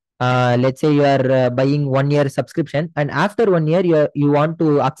Prime. Let's say you are buying 1 year subscription, and after 1 year you want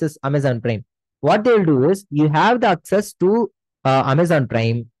to access Amazon Prime. What they will do is you have the access to Amazon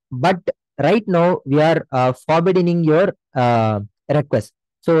Prime, but right now we are forbidding your request.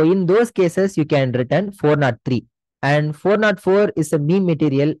 So in those cases, you can return 403. And 404 is a meme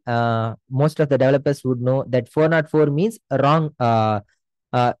material. Most of the developers would know that 404 means wrong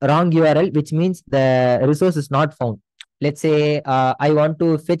URL, which means the resource is not found. Let's say I want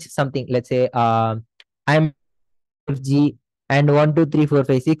to fetch something. Let's say I'm FG and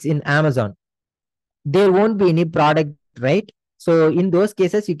 123456 in Amazon. There won't be any product, right? So in those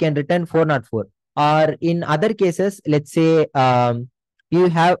cases, you can return 404. Or in other cases, let's say you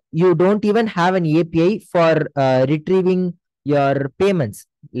don't even have an API for retrieving your payments.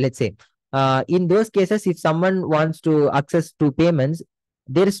 Let's say in those cases, if someone wants to access to payments,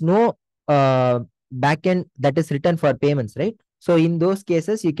 there is no backend that is written for payments, right? So in those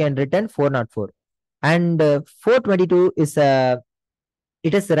cases, you can return 404. And 422 is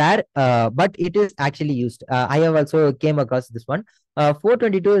it is rare, but it is actually used. I have also came across this one.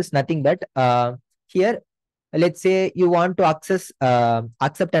 422 is nothing but here. Let's say you want to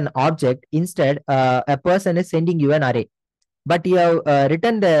accept an object. Instead, a person is sending you an array, but you have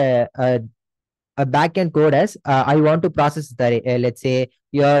written the a backend code as I want to process the array. Let's say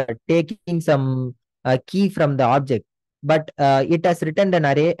you're taking some key from the object, but it has written an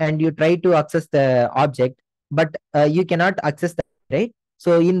array and you try to access the object, but you cannot access the array.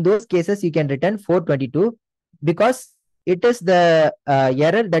 So in those cases, you can return 422 because it is the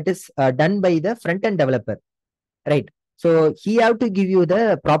error that is done by the front end developer, right? So he have to give you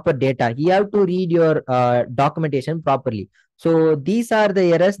the proper data. He have to read your documentation properly. So these are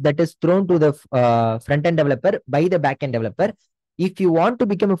the errors that is thrown to the front end developer by the back end developer. If you want to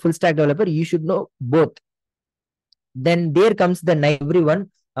become a full stack developer, you should know both. Then there comes the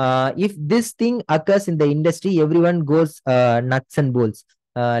everyone. If this thing occurs in the industry, everyone goes nuts and bolts.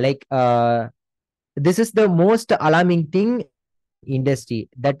 This is the most alarming thing industry,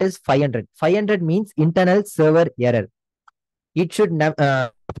 that is 500. 500 means internal server error. It should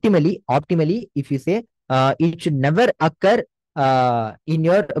optimally, if you say, it should never occur in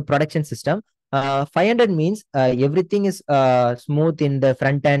your production system. 500 means everything is smooth in the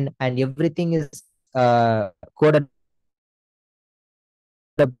front end and everything is coded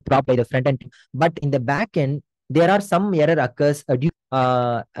prop by the front end, but in the back end there are some error occurs due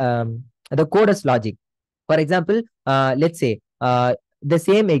the code's logic. For example, let's say the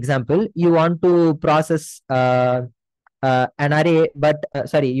same example, you want to process an array, but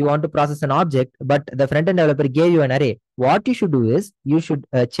sorry, you want to process an object, but the front end developer gave you an array. What you should do is you should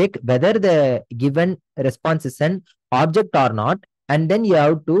check whether the given response is an object or not, and then you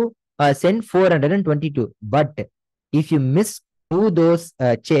have to send 422. But if you miss those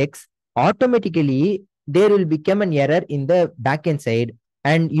checks, automatically there will become an error in the backend side,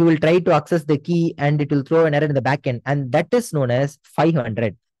 and you will try to access the key and it will throw an error in the backend, and that is known as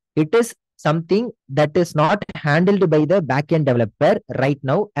 500. It is something that is not handled by the backend developer right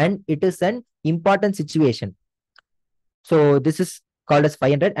now, and it is an important situation. So this is called as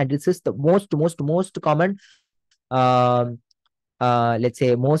 500, and this is the most common let's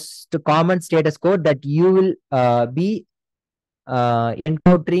say most common status code that you will be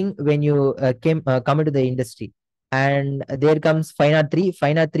encountering when you come into the industry. And there comes 503.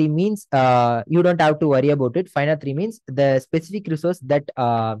 503 means you don't have to worry about it. 503 means the specific resource that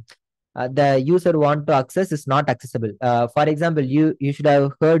the user want to access is not accessible. For example, you should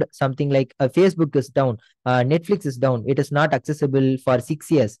have heard something like Facebook is down, Netflix is down, it is not accessible for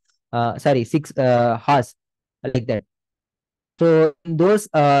 6 years, sorry, 6 hours, like that. So in those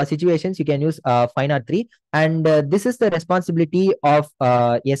situations, you can use 503, and this is the responsibility of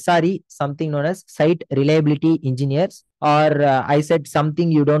SRE, something known as Site Reliability Engineers, or I said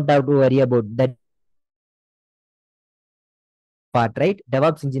something you don't have to worry about that part, right?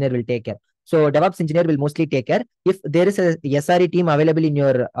 DevOps engineer will take care. So DevOps engineer will mostly take care. If there is a SRE team available in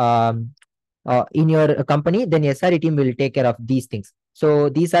your company, then SRE team will take care of these things. So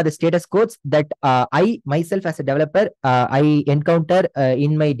these are the status codes that I myself as a developer I encounter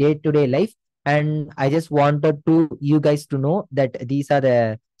in my day-to-day life, and I just wanted to you guys to know that these are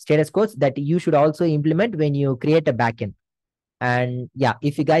the status codes that you should also implement when you create a backend. And yeah,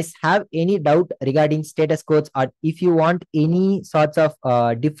 if you guys have any doubt regarding status codes, or if you want any sorts of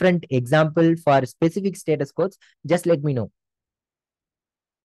different example for specific status codes, just let me know.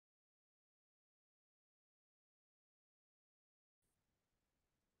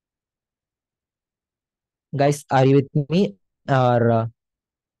 Guys, are you with me? Or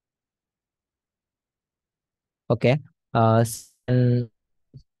okay. And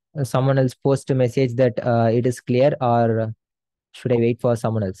someone else post a message that it is clear, or should I wait for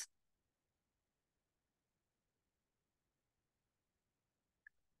someone else?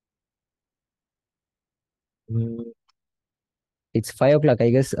 Mm, it's 5 o'clock. I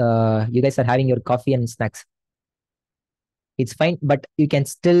guess you guys are having your coffee and snacks. It's fine, but you can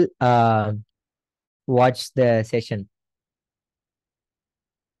still watch the session.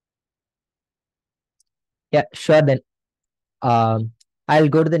 Yeah, sure then. I'll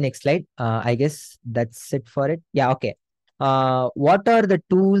go to the next slide. I guess that's it for it. Yeah, okay. What are the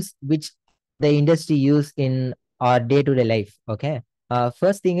tools which the industry use in our day-to-day life? Okay.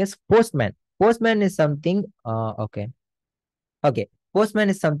 First thing is Postman. Postman is something. Okay. Postman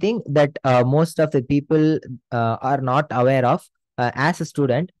is something that most of the people are not aware of. As a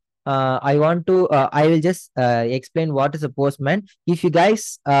student, I will just explain what is a Postman. If you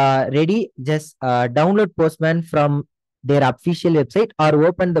guys ready, just download Postman from their official website or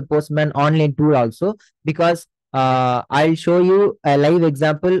open the Postman online tool also, because I'll show you a live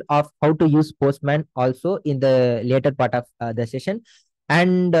example of how to use Postman also in the later part of the session.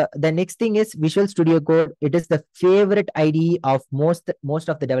 And the next thing is Visual Studio Code. It is the favorite IDE of most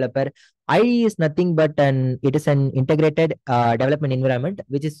of the developer. IDE is nothing but it is an integrated development environment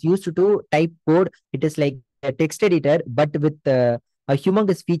which is used to type code. It is like a text editor, but with a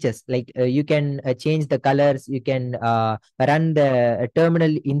humongous features. Like you can change the colors, you can run the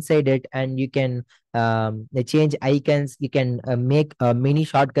terminal inside it, and you can change icons. You can make many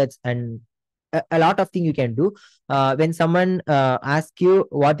shortcuts and a lot of thing you can do. When someone asks you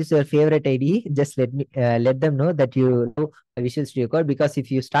what is your favorite IDE, just let them know that you know Visual Studio Code, because if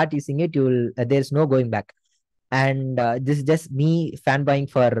you start using it, you will there's no going back. And this is just me fanboying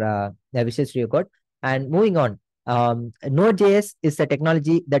for Visual Studio Code. And moving on, Node.js is a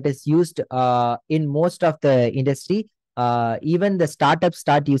technology that is used in most of the industry. Even the startups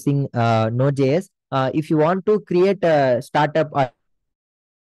start using Node.js. If you want to create a startup or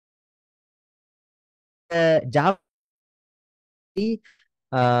Java,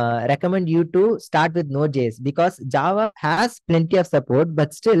 recommend you to start with Node.js, because Java has plenty of support,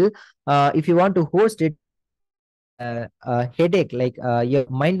 but still, if you want to host it, headache, like your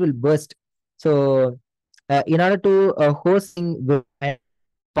mind will burst. So, in order to hosting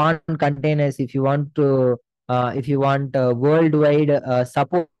spawn containers, if you want worldwide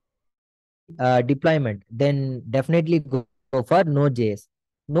support deployment, then definitely go for Node.js.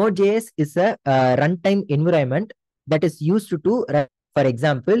 Node.js is a runtime environment that is used to run, for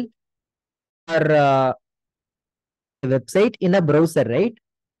example, our website in a browser, right?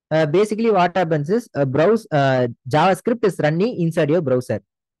 Basically, what happens is JavaScript is running inside your browser,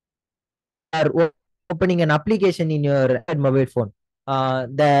 or opening an application in your mobile phone.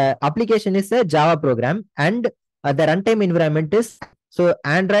 The application is a Java program, and the runtime environment is, so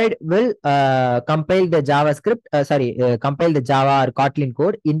Android will compile the JavaScript, compile the Java or Kotlin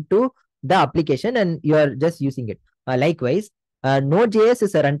code into the application, and you are just using it. Likewise, Node.js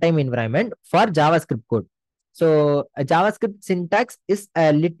is a runtime environment for JavaScript code. So JavaScript syntax is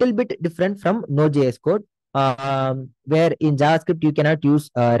a little bit different from Node.js code, where in JavaScript you cannot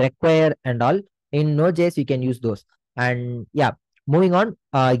use require and all. In Node.js you can use those. And yeah, moving on,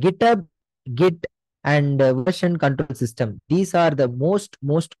 GitHub, Git, and version control system. These are the most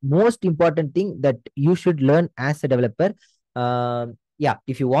important thing that you should learn as a developer. Yeah,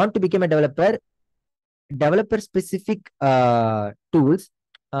 if you want to become a developer, developer specific tools.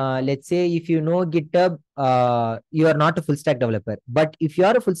 Let's say if you know GitHub, you are not a full stack developer. But if you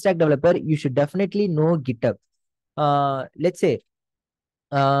are a full stack developer, you should definitely know GitHub. Let's say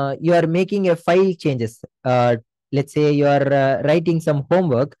you are making a file changes. Let's say you are writing some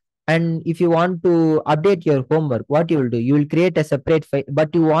homework, and if you want to update your homework, what you will do? You will create a separate file,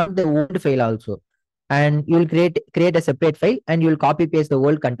 but you want the old file also, and you will create a separate file, and you will copy paste the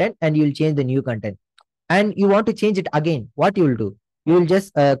old content, and you will change the new content. And you want to change it again, what you will do? You will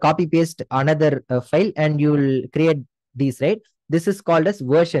just copy paste another file, and you will create these, right? This is called as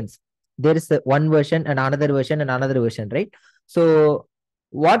versions. There is one version and another version and another version, right? So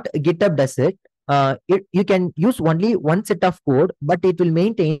what GitHub does you can use only one set of code, but it will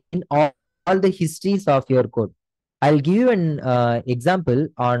maintain all the histories of your code. I'll give you an example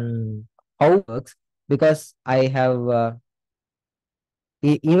on how it works, because I have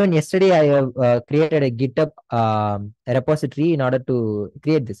even yesterday I have created a GitHub repository in order to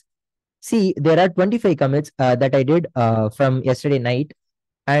create this. See, there are 25 commits that I did from yesterday night,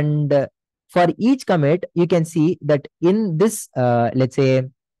 and for each commit, you can see that in this, let's say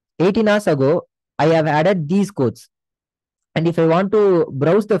 18 hours ago, I have added these codes. And if I want to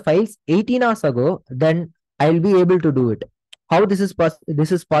browse the files 18 hours ago, then I will be able to do it. How this is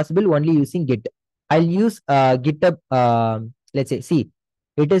possible? Only using Git. I'll use GitHub. Let's say, see,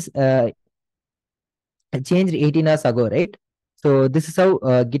 it is changed 18 hours ago, right? So this is how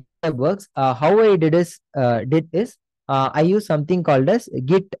GitHub works. How I did is I use something called as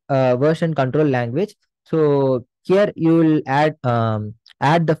Git version control language. So here you will add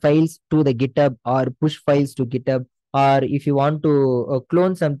the files to the GitHub, or push files to GitHub, or if you want to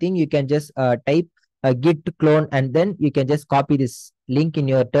clone something, you can just type git clone, and then you can just copy this link in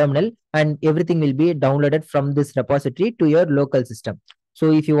your terminal, and everything will be downloaded from this repository to your local system.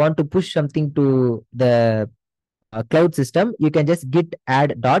 So if you want to push something to the cloud system, you can just git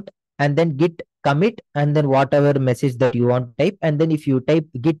add dot, and then git commit, and then whatever message that you want to type, and then if you type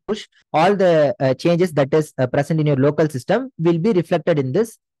git push, all the changes that is present in your local system will be reflected in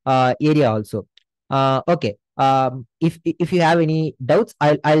this area also. Okay. If you have any doubts,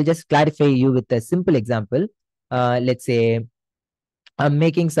 I'll just clarify you with a simple example. Let's say I'm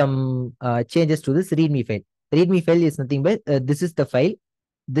making some changes to this README file. README file is nothing but this is the file.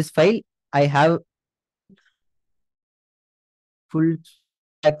 This file I have full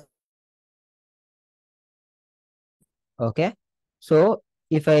stack. Okay. So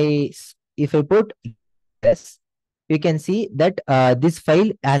if I put yes, you can see that this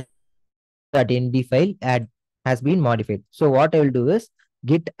file as .md file has been modified. So what I will do is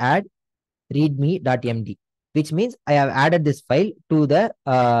git add readme.md, which means I have added this file to the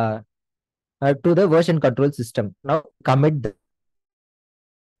version control system. Now commit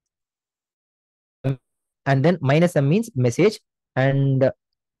and then -m means message, and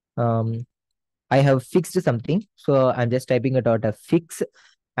um, I have fixed something. So I'm just typing it out a fix,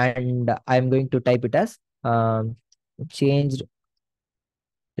 and I'm going to type it as changed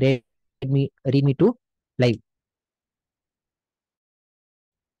readme to live.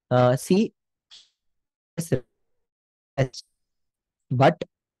 See, but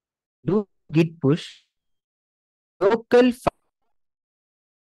do git push local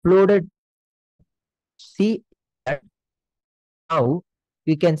uploaded. See that now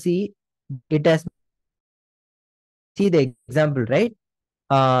we can see it has, see the example, right?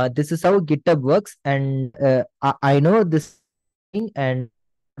 This is how GitHub works, and I know this thing, and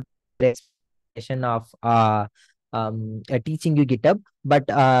explanation of teaching you GitHub, but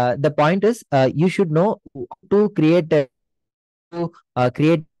the point is you should know to create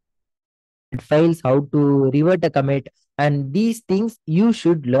create files, how to revert a commit, and these things you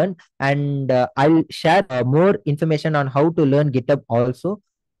should learn. And I'll share more information on how to learn GitHub also,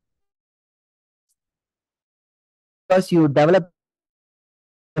 because you develop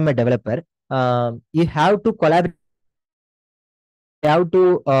a developer, you have to collaborate, you have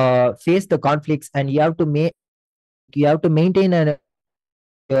to face the conflicts, and you have to maintain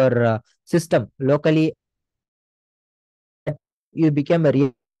your system locally. You become a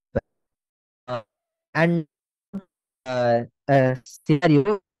real uh, and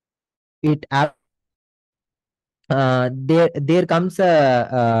scenario it there comes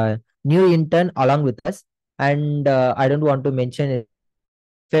a new intern along with us, and I don't want to mention it,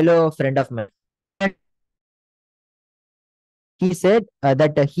 fellow friend of mine. He said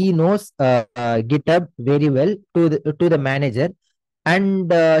that he knows GitHub very well to the manager,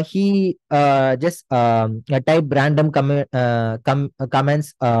 and he just typed random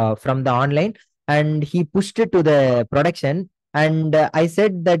comments from the online, and he pushed it to the production. And I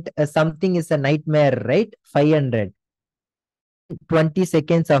said that something is a nightmare, right? 500 20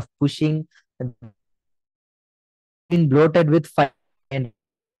 seconds of pushing, been bloated with 500.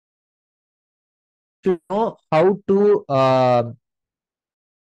 To know how to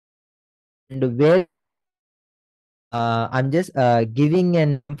and where I'm just giving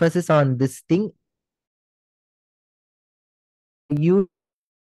an emphasis on this thing. You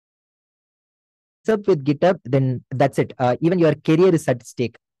up with GitHub, then that's it. Even your career is at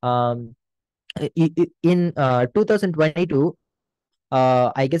stake. In 2022,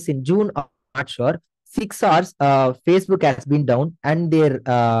 I guess in June, I'm not sure, 6 hours, Facebook has been down, and their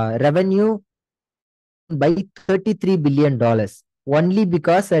revenue by $33 billion, only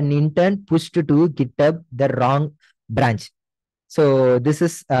because an intern pushed to GitHub the wrong branch. So this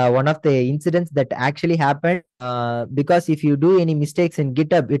is one of the incidents that actually happened. Because if you do any mistakes in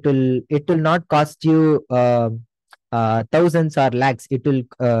GitHub, it will not cost you thousands or lakhs. It will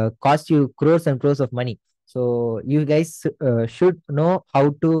cost you crores and crores of money. So you guys should know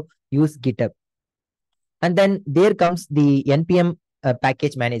how to use GitHub. And then there comes the npm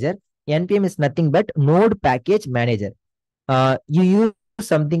package manager. Npm is nothing but Node Package Manager. You use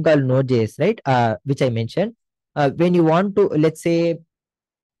something called Node.js, right? Which I mentioned. When you want to, let's say,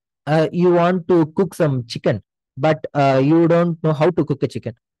 you want to cook some chicken, but you don't know how to cook a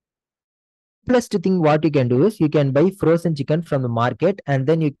chicken. Plus, to think what you can do is you can buy frozen chicken from the market, and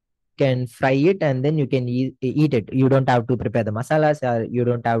then you can fry it, and then you can eat it. You don't have to prepare the masalas, or you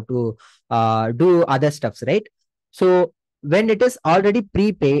don't have to do other stuffs, right? So when it is already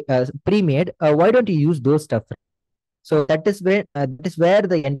pre-made, why don't you use those stuff? So that is where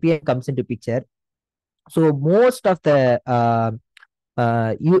the npm comes into picture. So most of the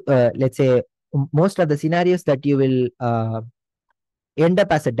you let's say most of the scenarios that you will end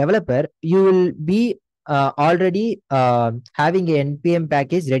up as a developer, you will be already having a npm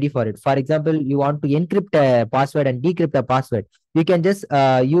package ready for it. For example, you want to encrypt a password and decrypt a password, you can just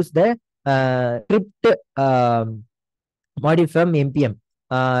use the crypt module from npm.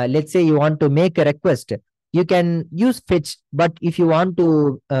 Let's say you want to make a request, you can use fetch, but if you want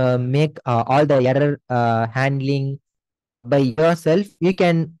to make all the error handling by yourself, you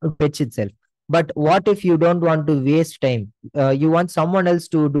can fetch itself. But what if you don't want to waste time, you want someone else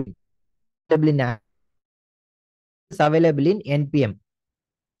to do it? It's available in npm,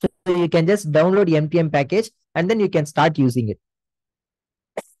 so you can just download npm package and then you can start using it.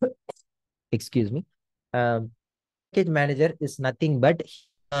 Excuse me. Package manager is nothing but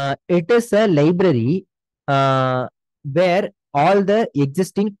it is a library where all the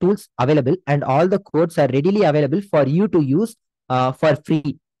existing tools available and all the codes are readily available for you to use for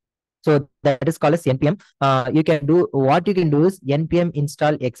free. So that is called as npm. You can do, what you can do is npm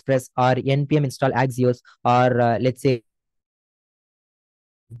install express or npm install axios, or let's say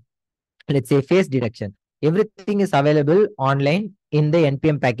face detection. Everything is available online in the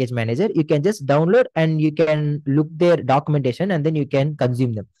npm package manager. You can just download and you can look their documentation and then you can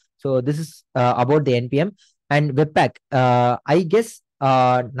consume them. So this is about the npm. And webpack, I guess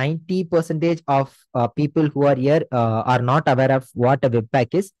 90 percentage of people who are here are not aware of what a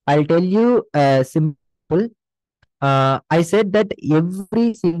webpack is. I'll tell you simple. I said that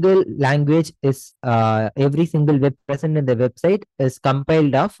every single language is, every single web present in the website is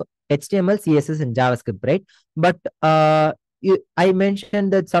compiled of HTML, CSS, and JavaScript, right? But I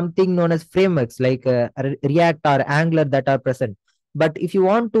mentioned that something known as frameworks like React or Angular that are present. But if you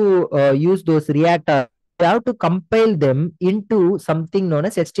want to use those React, you have to compile them into something known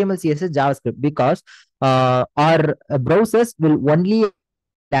as HTML, CSS, JavaScript, because our browsers will only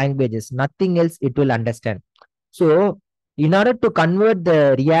languages, nothing else it will understand. So, in order to convert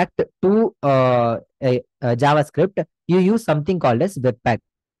the React to JavaScript, you use something called as Webpack.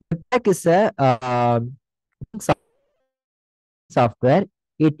 Webpack is a software.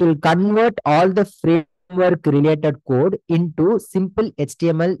 It will convert all the framework related code into simple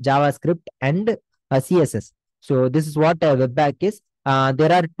HTML, JavaScript, and CSS. So this is what a Webpack is.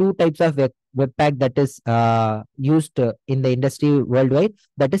 There are two types of Webpack that is used in the industry worldwide.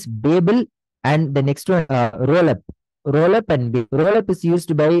 That is Babel, and the next one Rollup. Rollup and Babel. Rollup is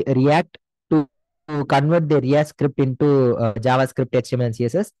used by React to convert the React script into JavaScript, HTML, and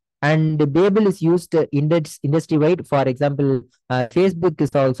CSS. And Babel is used industry wide. For example, Facebook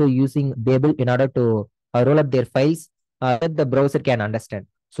is also using Babel in order to roll up their files that the browser can understand.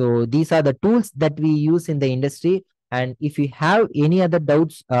 So these are the tools that we use in the industry. And if you have any other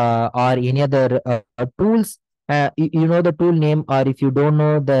doubts or any other tools, you know the tool name, or if you don't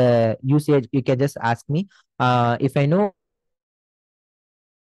know the usage, you can just ask me. If I know.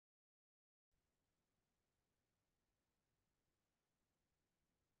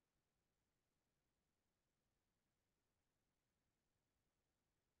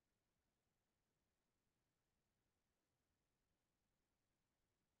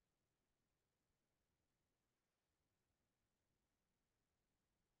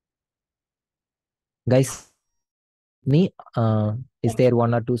 Guys, me, is there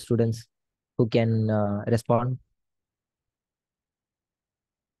one or two students who can respond?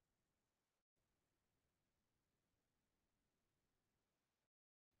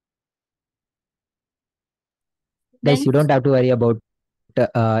 Guys, you When don't have to worry about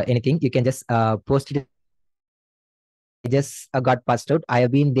anything. You can just post it. I just got passed out. I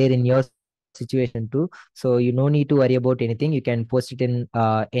have been there in your situation too, so you no need to worry about anything. You can post it in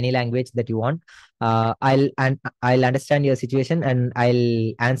any language that you want. I'll understand your situation and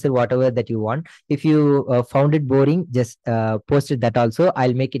I'll answer whatever that you want. If you found it boring, just post it that also.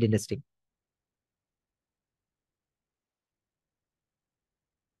 I'll make it interesting.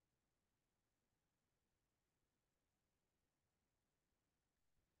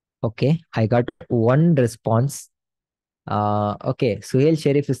 Okay, I got one response. Okay, Suhail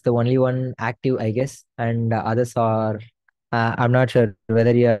Sharif is the only one active, I guess, and others are. I'm not sure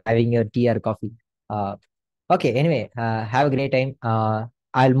whether you're having your tea or coffee. Okay, anyway, have a great time.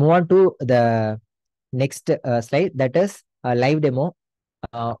 I'll move on to the next slide, that is a live demo.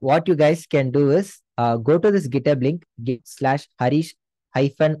 What you guys can do is go to this GitHub link,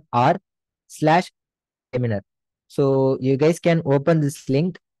 git/harish-r/seminar. So you guys can open this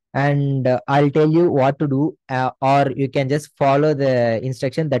link and I'll tell you what to do, or you can just follow the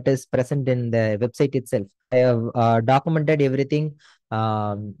instruction that is present in the website itself. I have documented everything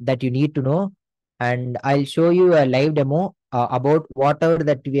that you need to know, and I'll show you a live demo about whatever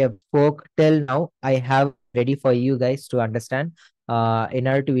that we have spoke till now. I have ready for you guys to understand. in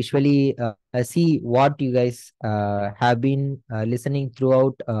order to visually see what you guys have been listening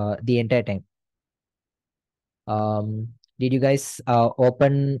throughout the entire time. Did you guys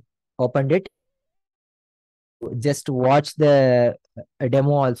opened it? Just watch the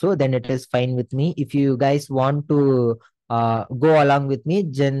demo also, then it is fine with me. If you guys want to go along with me,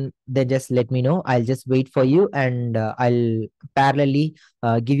 then just let me know. I'll just wait for you, and I'll parallelly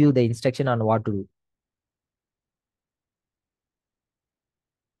give you the instruction on what to do.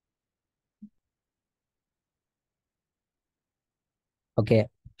 Okay,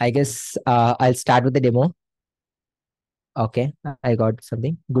 I guess I'll start with the demo. Okay, I got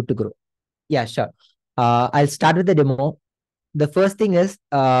something good to go. Yeah, sure. I'll start with the demo. The first thing is,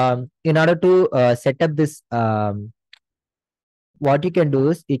 in order to set up this, what you can do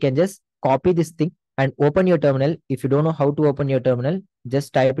is you can just copy this thing and open your terminal. If you don't know how to open your terminal,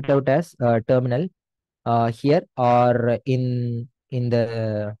 just type it out as terminal here, or in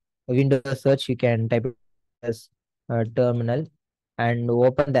the Windows search, you can type it as terminal and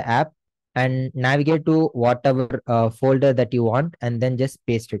open the app and navigate to whatever folder that you want, and then just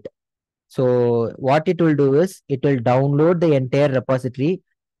paste it. So what it will do is it will download the entire repository,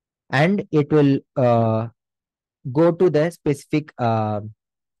 and it will go to the specific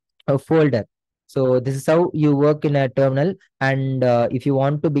folder. So this is how you work in a terminal. And if you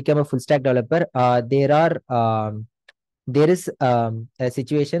want to become a full stack developer, there is a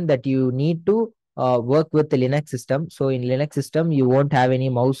situation that you need to work with the Linux system. So in Linux system, you won't have any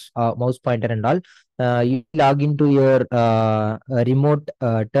mouse pointer and all. You log into your remote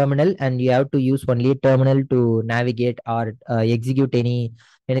terminal, and you have to use only terminal to navigate or execute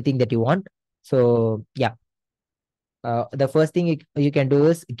anything that you want. So yeah, the first thing you can do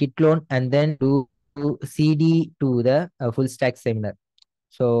is git clone and then do cd to the full stack seminar.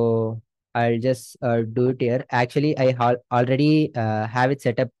 So I'll just do it here. Actually, I already have it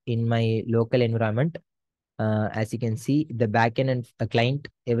set up in my local environment. As you can see, the backend and client,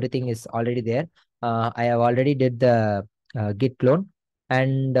 everything is already there. I have already did the git clone.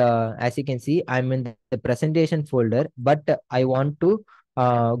 And as you can see, I'm in the presentation folder, but I want to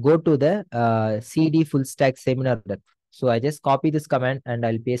go to the cd full stack seminar. So I just copy this command and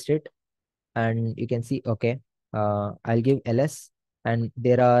I'll paste it, and you can see, okay, I'll give ls, and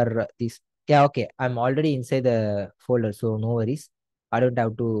there are these. Yeah, okay, I'm already inside the folder, so no worries. I don't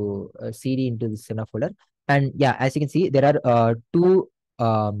have to cd into the seminar folder. And yeah, as you can see, there are two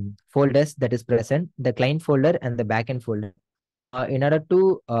folders that is present, the client folder and the backend folder. In order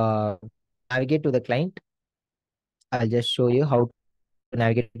to navigate to the client, I'll just show you how to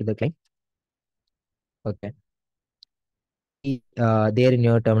navigate to the client. Okay. There in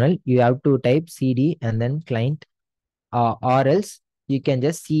your terminal, you have to type cd and then client, or else you can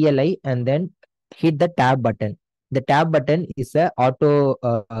just CLI and then hit the tab button. The tab button is a auto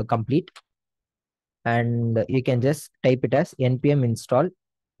complete, and you can just type it as npm install.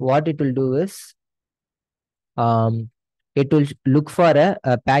 What it will do is, it will look for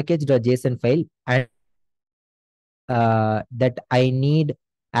a package.json file, and that I need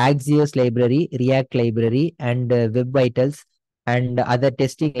Axios library, React library, and Web Vitals and other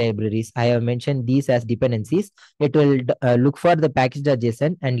testing libraries. I have mentioned these as dependencies. It will look for the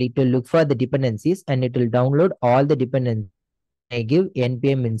package.json, and it will look for the dependencies, and it will download all the dependencies. I give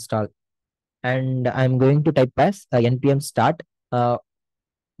npm install, and I'm going to type as npm start.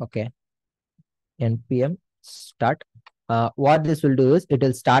 Okay, npm start. What this will do is it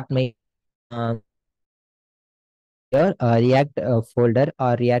will start my your React folder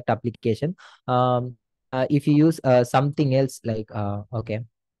or React application. If you use something else like, okay,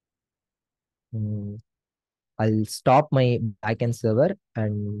 I'll stop my backend server,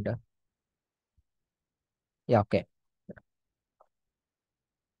 and yeah, okay.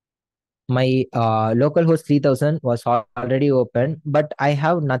 My localhost 3000 was already open, but I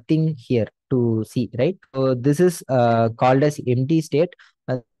have nothing here to see, right? So this is called as empty state,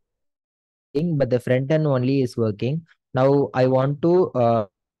 but the front end only is working. Now I want to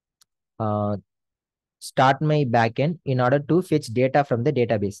uh, start my backend in order to fetch data from the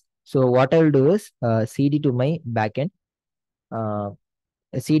database. So what I will do is cd to my backend. Uh,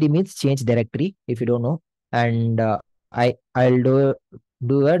 cd means change directory, if you don't know, and I'll do a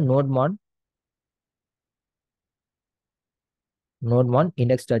nodemon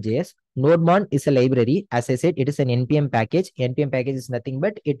index.js. Nodemon is a library. As I said, it is an npm package. Npm package is nothing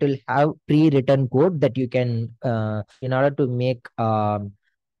but it will have pre-written code that you can in order to make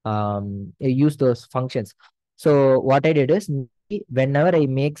use those functions. So what I did is, whenever I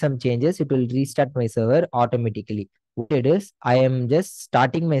make some changes, it will restart my server automatically. What it is, I am just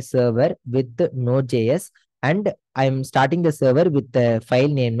starting my server with the Node.js, and I'm starting the server with the file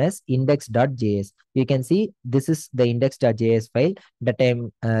name as index.js. You can see this is the index.js file that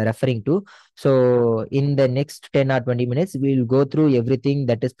I'm referring to. So in the next 10 or 20 minutes, we'll go through everything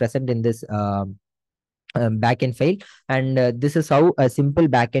that is present in this backend file, and this is how a simple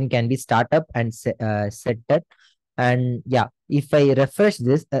backend can be startup and set up. And yeah, if I refresh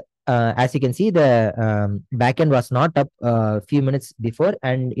this, as you can see, the backend was not up a few minutes before,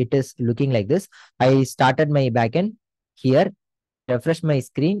 and it is looking like this. I started my backend here, refresh my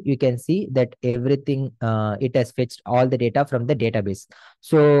screen. You can see that everything, it has fetched all the data from the database.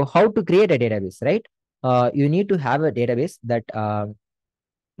 So how to create a database, right? You need to have a database that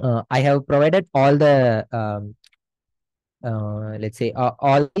I have provided all the let's say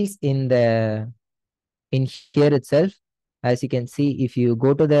all these in here itself. As you can see, if you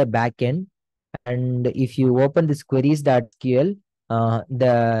go to the backend and if you open this queries.sql,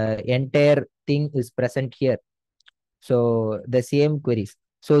 the entire thing is present here. So the same queries.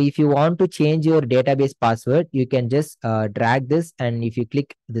 So if you want to change your database password, you can just drag this, and if you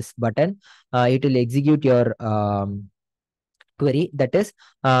click this button, it will execute your query. That is,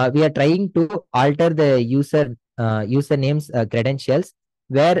 we are trying to alter the username's credentials,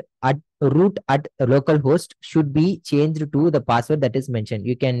 where at root at localhost should be changed to the password that is mentioned.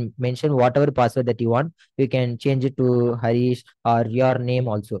 You can mention whatever password that you want. You can change it to Harish or your name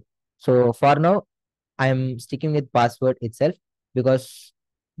also. So for now, I'm sticking with password itself because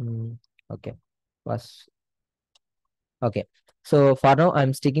mm, okay, was okay. So for now,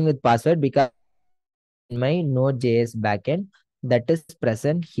 I'm sticking with password because in my Node.js backend that is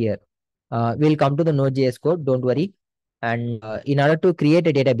present here. We'll come to the Node.js code, don't worry. And in order to create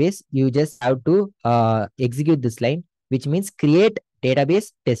a database, you just have to execute this line, which means create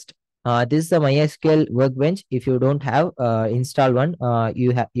database test. This is a MySQL workbench. If you don't have install one,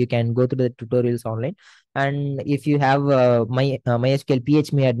 you can go to the tutorials online. And if you have MySQL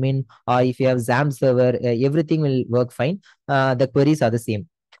PHP admin, or if you have XAMPP server, everything will work fine. The queries are the same.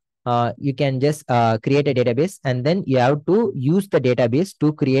 You can just create a database, and then you have to use the database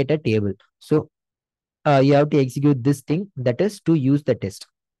to create a table. So you have to execute this thing, that is to use the test.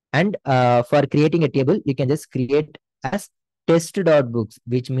 And for creating a table, you can just create as test.books,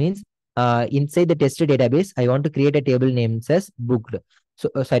 which means inside the test database, I want to create a table named as booked. So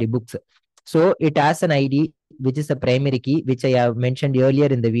sorry, books. So it has an ID, which is a primary key, which I have mentioned earlier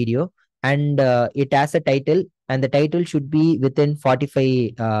in the video, and it has a title, and the title should be within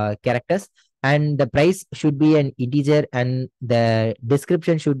 45 characters, and the price should be an integer, and the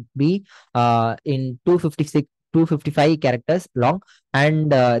description should be in 255 characters long.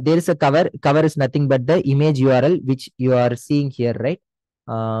 And there is a cover is nothing but the image URL which you are seeing here, right?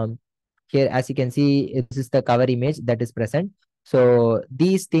 Here, as you can see, this is the cover image that is present. So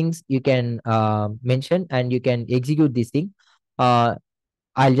these things you can mention, and you can execute these things.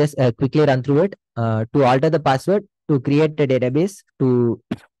 I'll just quickly run through it. To alter the password, to create a database, to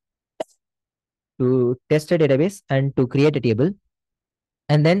test a database, and to create a table.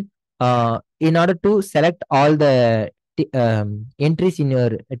 And then in order to select all the entries in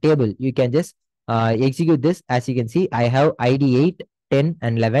your table, you can just execute this. As you can see, I have ID 8, 10,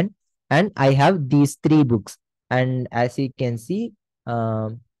 and 11, and I have these 3 books. And as you can see,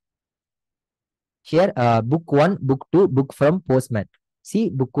 here, book 1, book 2, book from Postman. See,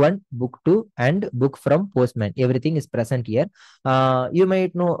 book 1, book 2, and book from Postman. Everything is present here. You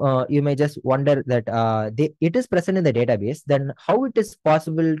might know, you may just wonder that it is present in the database. Then how it is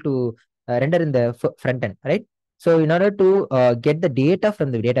possible to render in the front end, right? So in order to get the data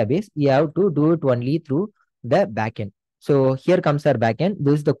from the database, you have to do it only through the backend. So here comes our backend.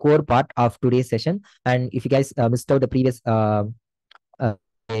 This is the core part of today's session. And if you guys missed out the previous uh,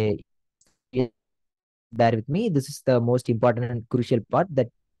 bear with me. This is the most important and crucial part that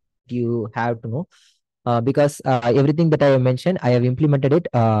you have to know, because everything that I have mentioned, I have implemented it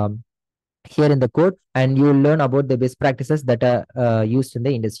here in the code, and you will learn about the best practices that are used in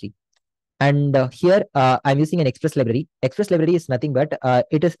the industry. And here I'm using an express library. Express library is nothing but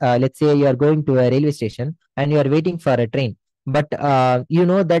it is, let's say you are going to a railway station and you are waiting for a train, but you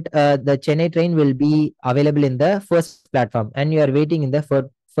know that the Chennai train will be available in the first platform, and you are waiting in the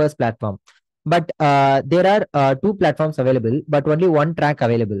first platform. But there are 2 platforms available, but only one track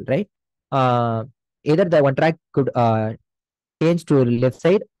available, right? uh, Either the one track could change to left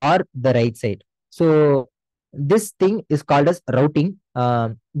side or the right side. So this thing is called as routing.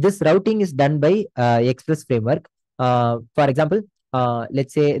 This routing is done by Express framework. For example,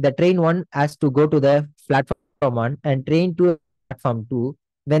 let's say the train 1 has to go to the platform 1 and train 2 platform 2.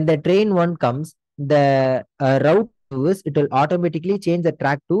 When the train 1 comes, the route is, it will automatically change the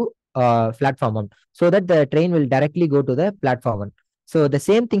track to platform one, so that the train will directly go to the platform one. So the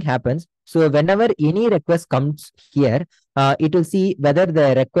same thing happens. So whenever any request comes here, it will see whether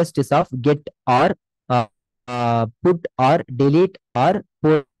the request is of get or put or delete or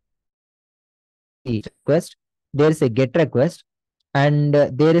post request. There is a get request, and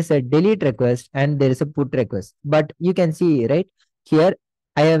there is a delete request, and there is a put request. But you can see right here,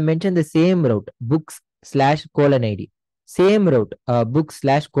 I have mentioned the same route, books slash colon id, same route, books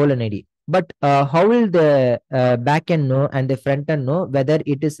slash colon id. But how will the backend know and the front end know whether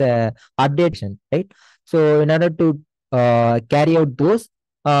it is a updation, right? So in order to carry out those,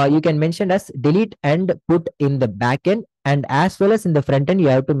 you can mention as delete and put in the backend, and as well as in the front end you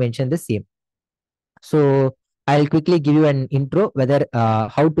have to mention the same. So I'll quickly give you an intro whether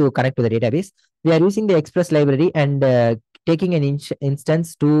how to connect to the database. We are using the Express library and taking an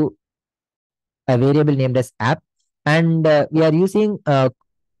instance to a variable named as app, and we are using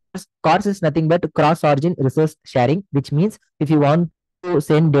CORS is nothing but cross origin resource sharing, which means if you want to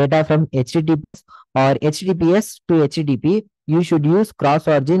send data from HTTPS or HTTPS to HTTP, you should use cross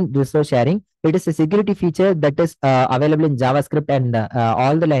origin resource sharing. It is a security feature that is available in JavaScript and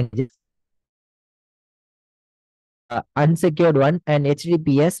all the languages. Unsecured one, and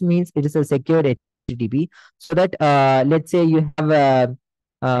HTTPS means it is a secured HTTP. So that let's say you have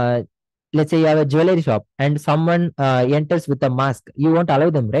a let's say you have a jewelry shop and someone enters with a mask, you won't allow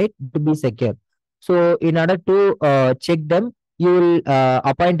them, right, to be secure. So in order to check them, you will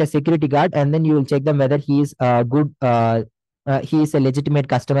appoint a security guard, and then you will check them whether he is good, he is a legitimate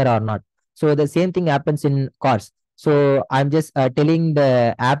customer or not. So the same thing happens in cars. So I'm just telling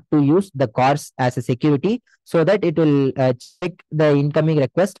the app to use the cars as a security, so that it will check the incoming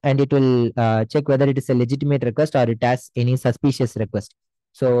request, and it will check whether it is a legitimate request or it has any suspicious request.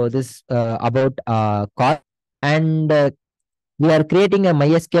 So this about car. And we are creating a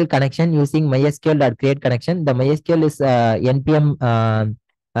MySQL connection using MySQL.create connection. The MySQL is npm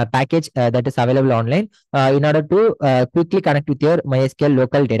package that is available online in order to quickly connect with your MySQL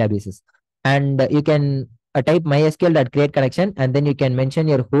local databases. And you can type MySQL.create connection, and then you can mention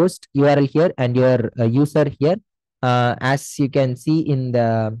your host URL here and your user here. As you can see in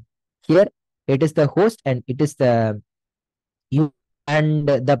the here, it is the host and it is the you, and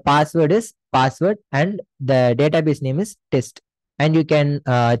the password is password, and the database name is test. And you can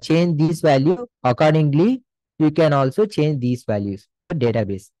change these value accordingly. You can also change these values for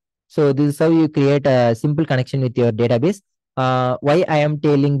database. So this is how you create a simple connection with your database. Why I am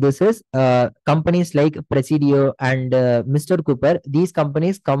telling this is companies like Presidio and Mr. Cooper, these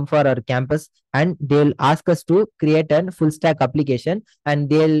companies come for our campus and they'll ask us to create a full stack application, and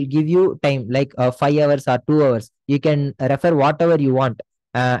they'll give you time like 5 hours or 2 hours. You can refer whatever you want,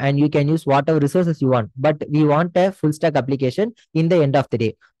 and you can use whatever resources you want, but we want a full stack application in the end of the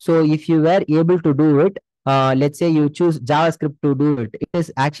day. So if you were able to do it, let's say you choose JavaScript to do it, it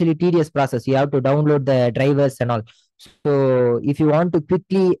is actually tedious process. You have to download the drivers and all. So if you want to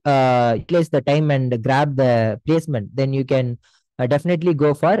quickly utilize the time and grab the placement, then you can definitely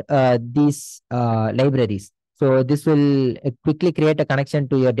go for these libraries. So this will quickly create a connection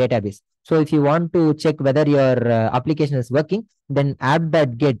to your database. So if you want to check whether your application is working, then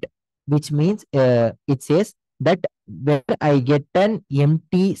app.get, which means it says that where I get an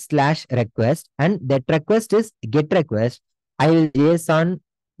empty slash request, and that request is get request, I will JSON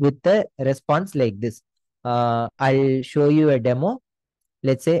with the response like this. I'll show you a demo.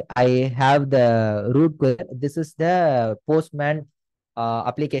 Let's say I have the root query. This is the Postman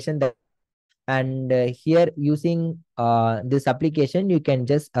application that, and here using this application, you can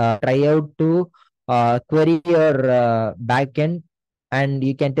just try out to query your backend, and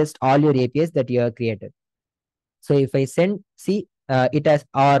you can test all your APIs that you have created. So if I send, see, it has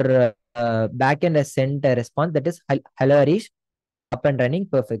our backend has sent a response that is hello Harish, up and running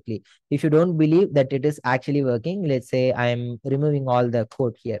perfectly. If you don't believe that it is actually working, let's say I'm removing all the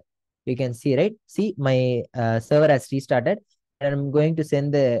code here. You can see, right? See, my server has restarted, and I'm going to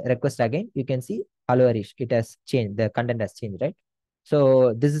send the request again. You can see, hello Harish, it has changed. The content has changed, right?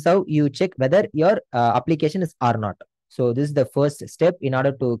 So this is how you check whether your application is or not. So this is the first step in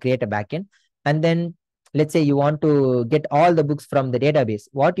order to create a backend. And then let's say you want to get all the books from the database.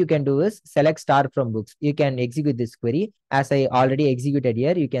 What you can do is select star from books. You can execute this query as I already executed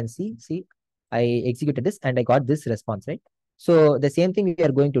here. You can see, I executed this and I got this response, right? So the same thing we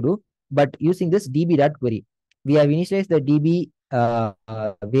are going to do, but using this db.query. We have initialized the db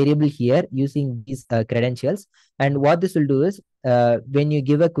variable here using these credentials. And what this will do is when you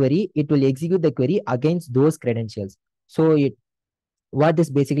give a query, it will execute the query against those credentials. So what this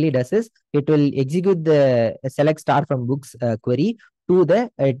basically does is it will execute the select star from books query to the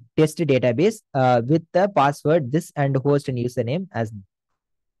test database with the password this and host and username as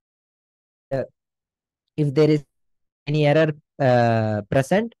if there is any error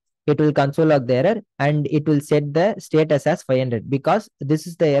present, it will console log the error and it will set the status as 500 because this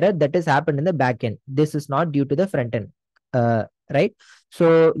is the error that has happened in the backend. This is not due to the front end, right?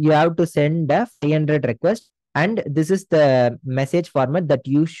 So you have to send a 500 request, and this is the message format that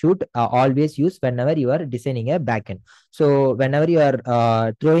you should always use whenever you are designing a backend. So whenever you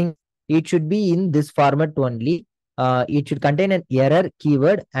are throwing, it should be in this format only. It should contain an error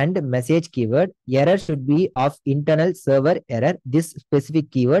keyword and message keyword. Error should be of internal server error, this specific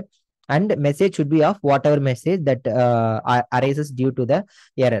keyword, and message should be of whatever message that arises due to the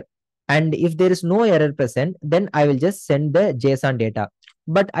error. And if there is no error present, then I will just send the JSON data.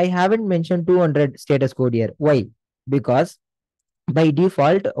 But I haven't mentioned 200 status code here. Why? Because by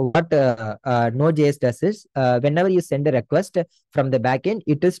default, what Node.js does is whenever you send a request from the backend,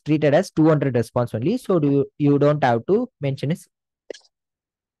 it is treated as 200 response only. So you don't have to mention it.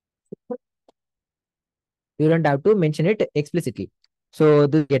 You don't have to mention it explicitly. So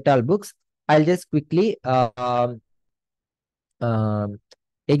the get all books. I'll just quickly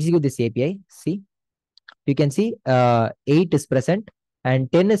execute this API. See, you can see 8 is present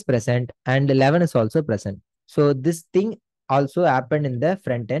and 10 is present and 11 is also present. So this thing also happened in the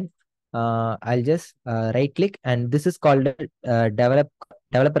front end. I'll just right click, and this is called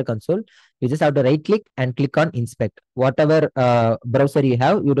developer console. You just have to right click and click on inspect. Whatever browser you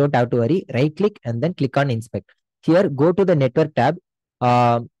have, you don't have to worry. Right click and then click on inspect. Here, go to the network tab.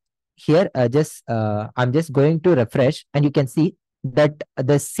 Here, I'm just going to refresh, and you can see that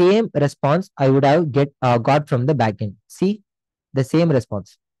the same response I would have got from the backend. See, the same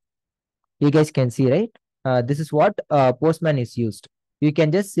response. You guys can see, right? This is what Postman is used. You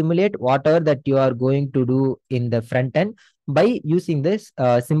can just simulate whatever that you are going to do in the front end by using this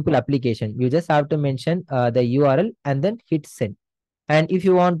simple application. You just have to mention the URL and then hit send. And if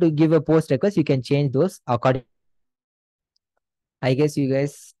you want to give a post request, you can change those according. I guess you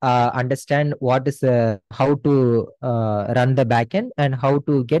guys understand what is how to run the backend and how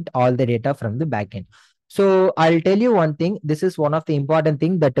to get all the data from the backend. So I'll tell you one thing. This is one of the important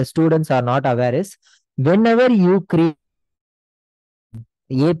things that the students are not aware is whenever you create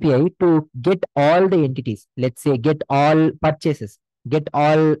API to get all the entities, let's say get all purchases, get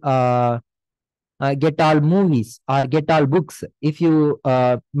all movies or get all books. If you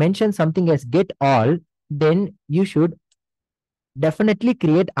mention something as get all, then you should definitely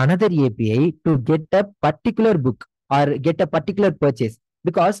create another API to get a particular book or get a particular purchase.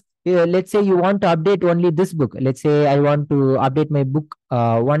 Because let's say you want to update only this book. Let's say I want to update my book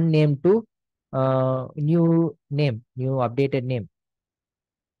one name to new updated name.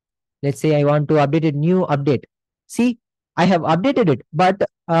 Let's say I want to update a new update. See, I have updated it, but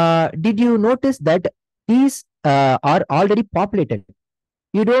did you notice that these are already populated?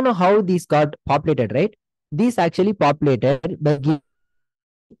 You don't know how these got populated, right? These actually populated by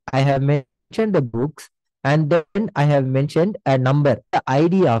I have mentioned the books, and then I have mentioned a number, the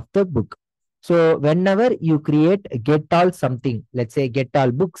ID of the book. So whenever you create get all something, let's say get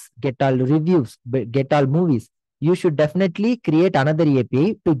all books, get all reviews, get all movies, you should definitely create another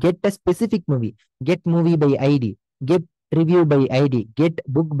API to get a specific movie. Get movie by ID, get review by ID, get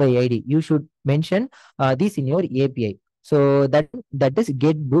book by ID. You should mention this in your API. So that is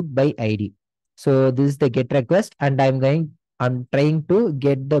get book by ID. So this is the get request, and I'm trying to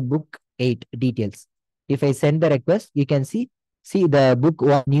get the book 8 details. If I send the request, you can see the book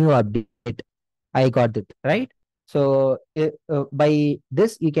one new update. I got it, right? So by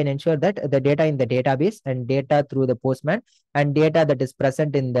this, you can ensure that the data in the database and data through the postman and data that is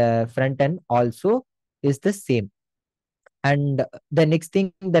present in the front end also is the same. And the next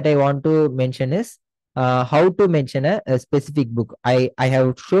thing that I want to mention is how to mention a specific book. I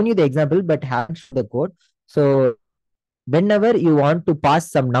have shown you the example, but haven't shown the code. So whenever you want to pass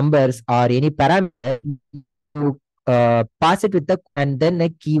some numbers or any parameter, you pass it with the and then a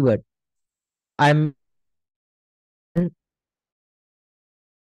keyword.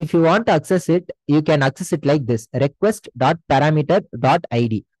 If you want to access it, you can access it like this: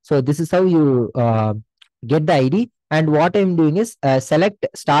 request.parameter.id. So this is how you get the ID. And what I'm doing is select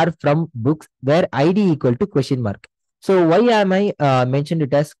star from books where ID equal to question mark. So why am I mentioned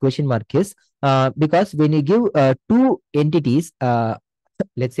it as question mark is because when you give two entities,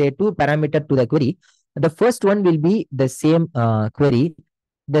 let's say two parameter to the query, the first one will be the same query.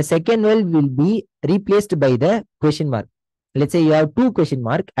 The second one will be replaced by the question mark. Let's say you have two question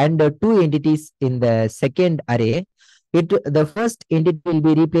mark and two entities in the second array. the first entity will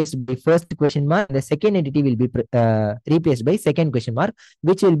be replaced by first question mark. The second entity will be replaced by second question mark,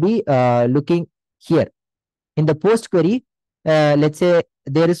 which will be looking here in the post query. Let's say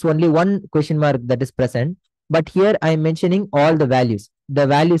there is only one question mark that is present, but here I am mentioning all the values. The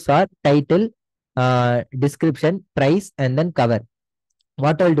values are title, description, price, and then cover.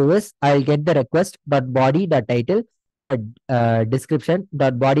 What I'll do is I'll get the request dot body dot title description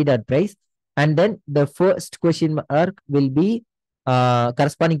dot body dot price, and then the first question mark will be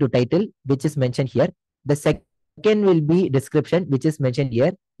corresponding to title, which is mentioned here. The second will be description, which is mentioned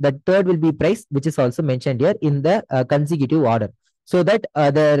here. The third will be price, which is also mentioned here in the consecutive order, so that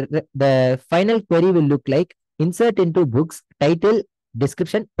the final query will look like insert into books title,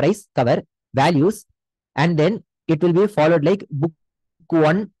 description, price, cover, values, and then it will be followed like book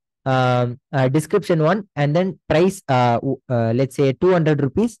one, description one, and then price, let's say 200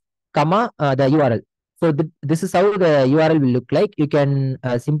 rupees, comma, the URL. So this is how the URL will look like. You can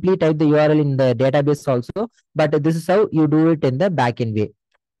simply type the URL in the database also, but this is how you do it in the backend way.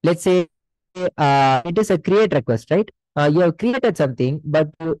 Let's say it is a create request, right? You have created something, but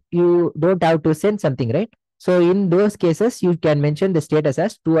you don't have to send something, right? So in those cases, you can mention the status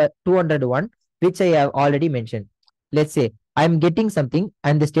as 201, which I have already mentioned. Let's say I'm getting something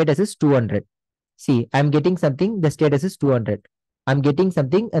and the status is 200. See, I'm getting something, the status is 200. I'm getting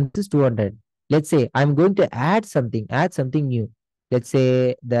something and this is 200. Let's say I'm going to add something new. Let's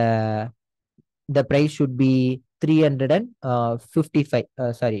say the price should be 355,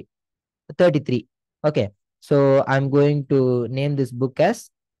 sorry, 33. Okay. So I'm going to name this book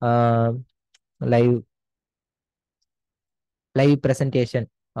as live presentation.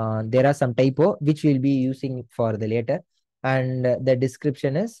 There are some typo which we'll be using for the later, and the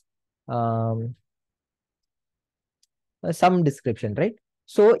description is some description, right?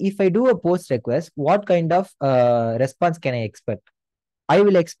 So if I do a post request, what kind of response can I expect? I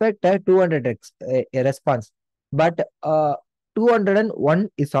will expect a 200 response, but 201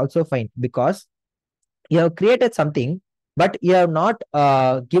 is also fine, because you have created something, but you have not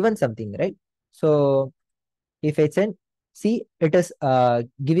given something, right? So if I send, see, it is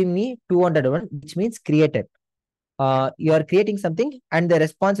giving me 201, which means created. You are creating something and the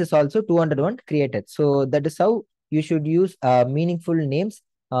response is also 201 created. So that is how you should use meaningful names.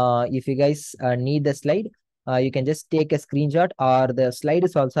 If you guys need the slide, you can just take a screenshot, or the slide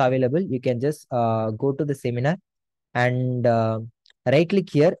is also available. You can just go to the seminar and right click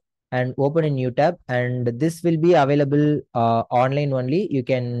here and open a new tab, and this will be available online only. You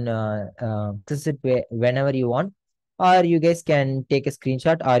can access it whenever you want, or you guys can take a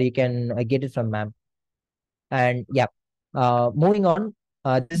screenshot, or you can get it from ma'am. And yeah, moving on,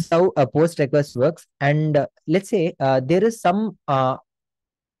 this is how a post request works. And let's say there is something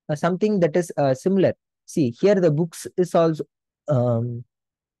that is similar. See, here the books is also um,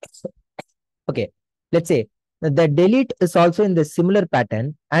 okay. Let's say the delete is also in the similar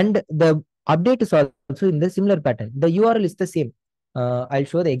pattern, and the update is also in the similar pattern. The URL is the same. I'll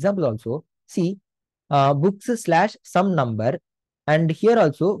show the example also. See, books slash some number, and here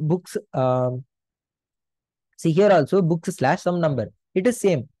also books. See, here also books slash some number. It is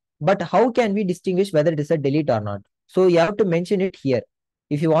same, but how can we distinguish whether it is a delete or not? So you have to mention it here.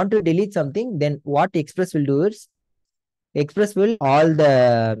 If you want to delete something, then what Express will do is Express will all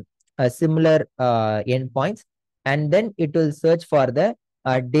the similar endpoints, and then it will search for the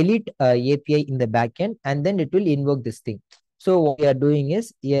delete API in the backend, and then it will invoke this thing. So what we are doing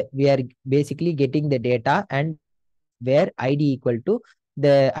is, yeah, we are basically getting the data and where ID equal to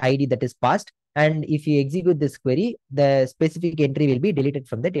the ID that is passed. And if you execute this query, the specific entry will be deleted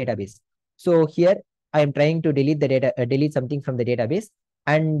from the database. So here I am trying to delete the data, delete something from the database,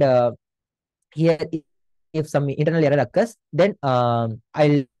 and here if some internal error occurs, then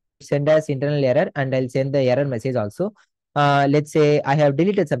I'll send as internal error, and I'll send the error message also. Let's say I have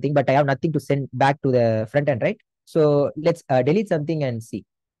deleted something, but I have nothing to send back to the front end, right? So let's delete something and see.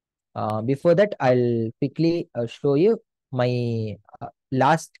 Before that, I'll quickly show you my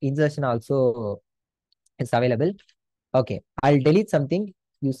last insertion also is available. Okay, I'll delete something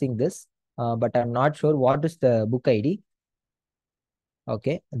using this, but I'm not sure what is the book ID.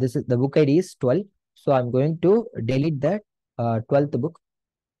 Okay, this is the book ID is 12. So I'm going to delete that 12th book.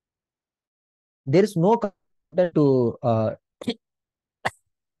 There is no content to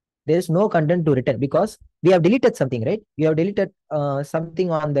there is no content to return, because we have deleted something, right? We have deleted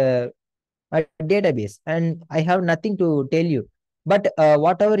something on the database, and I have nothing to tell you. But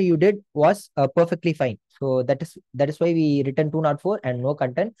whatever you did was perfectly fine. So that is why we return 204 and no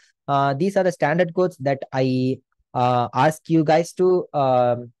content. These are the standard codes that I ask you guys to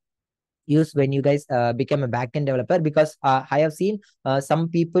use when you guys become a backend developer, because I have seen some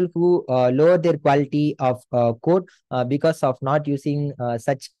people who lower their quality of code because of not using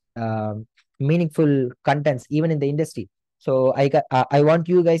such meaningful contents even in the industry. So I want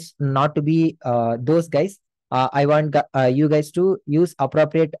you guys not to be those guys. I want you guys to use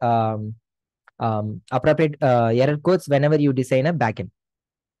appropriate error codes whenever you design a backend.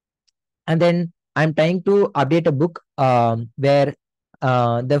 And then I'm trying to update a book where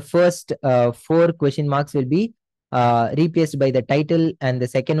the first four question marks will be replaced by the title, and the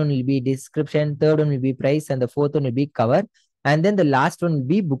second one will be description, third one will be price, and the fourth one will be cover, and then the last one will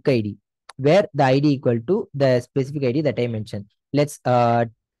be book ID, where the ID equal to the specific ID that I mentioned. Let's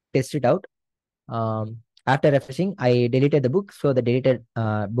test it out. After refreshing, I deleted the book, so the deleted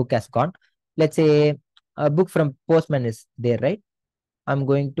book has gone. Let's say a book from Postman is there, right? I'm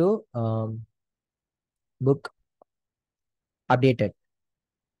going to book updated.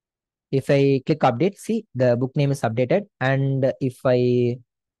 If I click update, see the book name is updated. And if I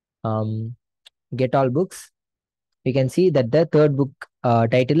get all books, we can see that the third book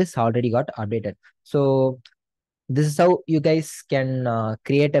title is already got updated. So this is how you guys can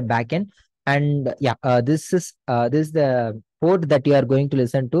create a backend. And yeah, this is the code that you are going to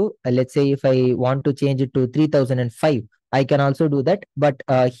listen to. Let's say if I want to change it to 3005, I can also do that, but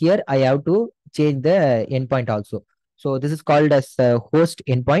here I have to change the endpoint also. So this is called as host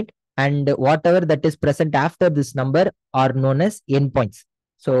endpoint, and whatever that is present after this number are known as endpoints.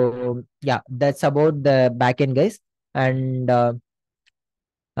 So yeah, that's about the backend, guys. And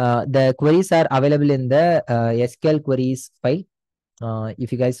the queries are available in the SQL queries file.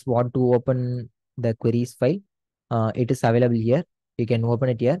 If you guys want to open the queries file, it is available here. You can open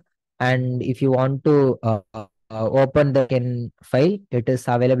it here. And if you want to open the file, it is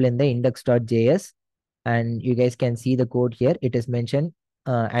available in the index.js. And you guys can see the code here. It is mentioned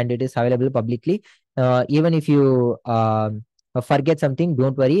and it is available publicly. Even if you forget something,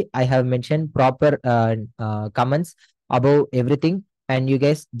 don't worry. I have mentioned proper comments above everything, and you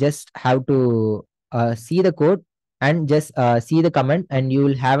guys just have to see the code and just see the comment, and you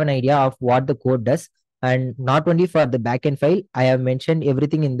will have an idea of what the code does. And not only for the backend file, I have mentioned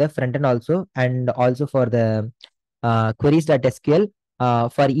everything in the front end also, and also for the queries.sql.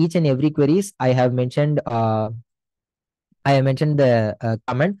 For each and every queries, I have mentioned the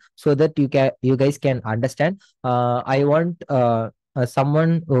comment so that you guys can understand. I want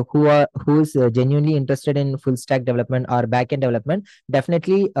someone who is genuinely interested in full stack development or backend development.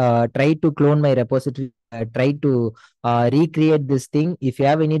 Definitely try to clone my repository. Try to recreate this thing. If you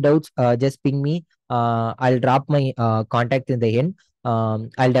have any doubts, just ping me. I'll drop my contact in the end.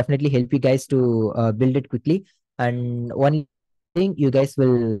 I'll definitely help you guys to build it quickly. And one thing, you guys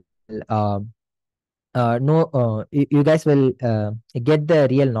will no you guys will get the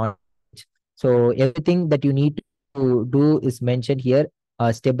real knowledge. So everything that you need to do is mentioned here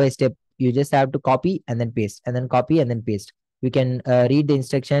step by step. You just have to copy and then paste, and then copy and then paste. You can read the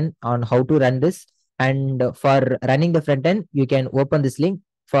instruction on how to run this. And for running the front end, you can open this link.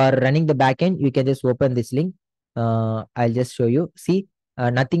 For running the back end, you can just open this link. I'll just show you. See,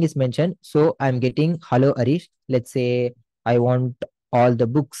 nothing is mentioned, so I'm getting hello Arish. Let's say I want all the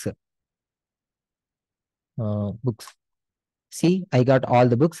books. Books. See, I got all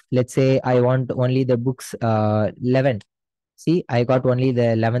the books. Let's say I want only the books 11. See, I got only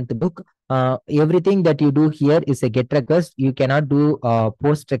the 11th book. Everything that you do here is a get request. You cannot do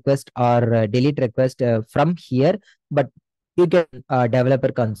post request or delete request from here, but you can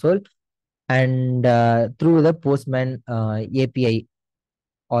developer console and through the Postman API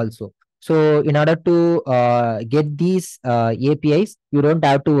also. So in order to get these APIs, you don't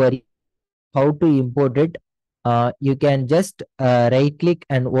have to worry how to import it. You can just right click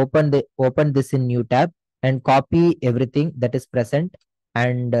and open this in new tab and copy everything that is present,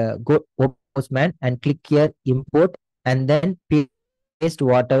 and go open Postman and click here import, and then paste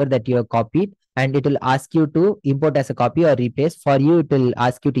whatever that you have copied, and it will ask you to import as a copy or replace. For you, it will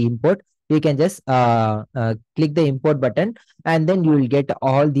ask you to import. You can just click the import button, and then you will get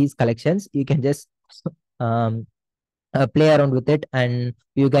all these collections. You can just um, play around with it, and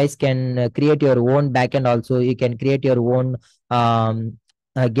you guys can create your own backend also. You can create your own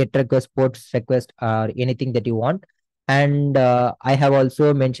get request, post request, or anything that you want. And I have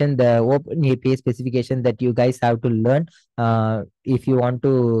also mentioned the open API specification that you guys have to learn if you want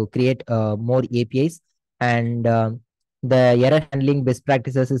to create more APIs. And the error handling best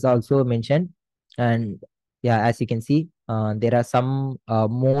practices is also mentioned. And yeah, as you can see, there are some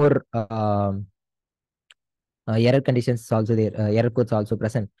more error conditions also there, error codes also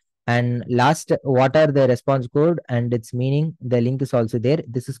present. And last, what are the response code and its meaning? The link is also there.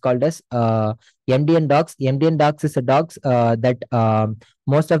 This is called as MDN docs. MDN docs is a docs that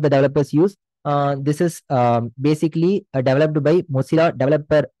most of the developers use. This is basically developed by Mozilla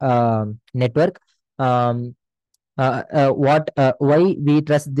Developer Network. Why we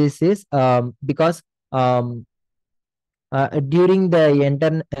trust this is because um, during the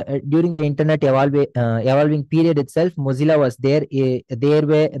internet evolving period itself, Mozilla was there. There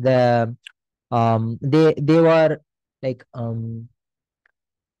were they were like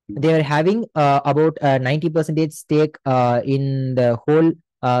they were having about 90% stake in the whole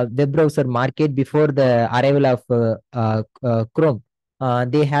web browser market before the arrival of Chrome.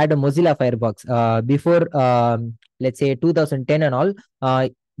 They had a Mozilla Firefox before, let's say 2010 and all.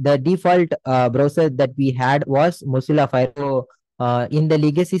 The default browser that we had was Mozilla Firefox. In the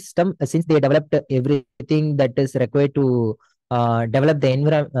legacy system, since they developed everything that is required to develop the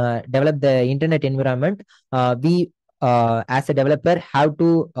internet environment, we as a developer have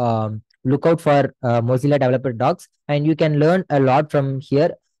to look out for Mozilla developer docs, and you can learn a lot from here.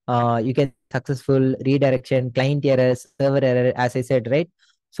 You can successful redirection, client error, server error, as I said, right?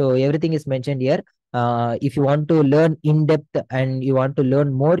 So everything is mentioned here. If you want to learn in depth and you want to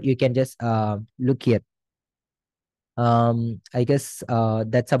learn more, you can just look here. I guess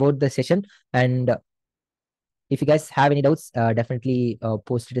that's about the session. And if you guys have any doubts, definitely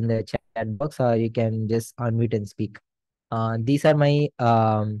post it in the chat box, or you can just unmute and speak. These are my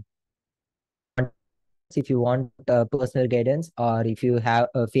if you want personal guidance, or if you have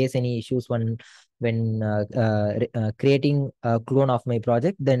face any issues when creating a clone of my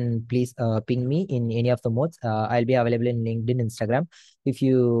project, then please ping me in any of the modes. I'll be available in LinkedIn, Instagram. If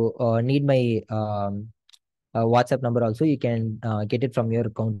you need my WhatsApp number also, you can get it from your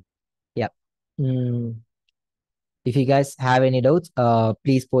account. Yeah. If you guys have any doubts,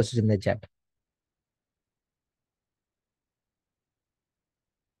 please post it in the chat.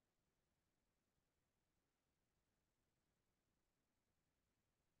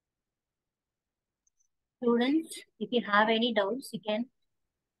 Students, if you have any doubts, you can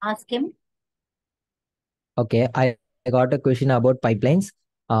ask him. Okay, I got a question about pipelines.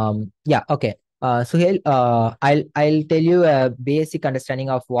 Yeah, okay. So here, I'll tell you a basic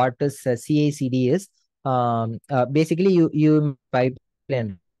understanding of what is CI/CD is. Basically, you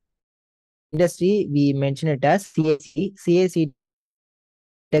pipeline industry, we mention it as CI/CD. CI/CD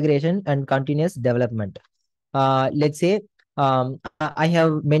integration and continuous development. Let's say I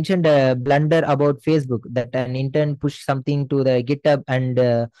have mentioned a blunder about Facebook, that an intern pushed something to the GitHub, and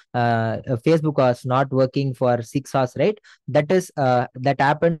Facebook was not working for 6 hours, right? That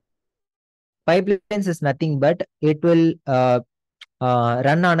happened. Pipelines is nothing but it will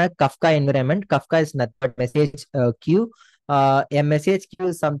run on a Kafka environment. Kafka is nothing but message queue. A message queue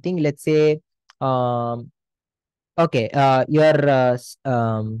is something, let's say, okay,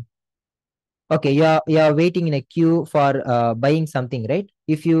 okay, you're waiting in a queue for buying something, right?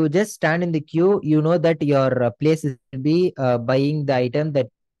 If you just stand in the queue, you know that your place will be buying the item that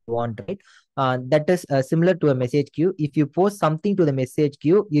you want, right? That is similar to a message queue. If you post something to the message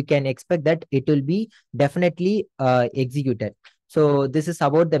queue, you can expect that it will be definitely executed. So this is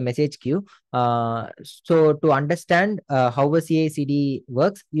about the message queue. So to understand how a CI/CD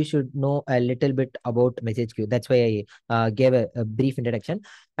works, you should know a little bit about message queue. That's why I gave a brief introduction.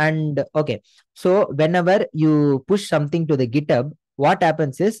 And okay, so whenever you push something to the GitHub, what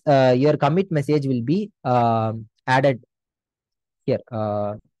happens is your commit message will be added here.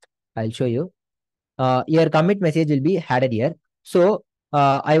 I'll show you. Your commit message will be added here. So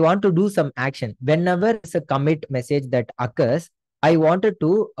I want to do some action. Whenever it's a commit message that occurs, I wanted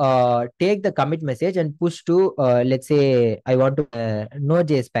to take the commit message and push to, let's say, I want to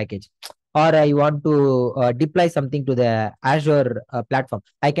Node.js package, or I want to deploy something to the Azure platform.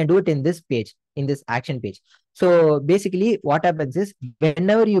 I can do it in this page, in this action page. So basically, what happens is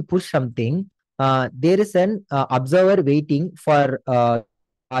whenever you push something, there is an observer waiting for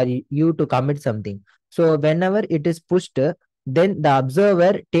you to commit something. So whenever it is pushed, then the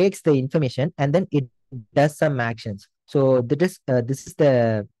observer takes the information and then it does some actions. So that is this is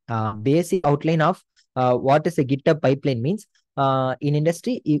the basic outline of what is a GitHub pipeline means. In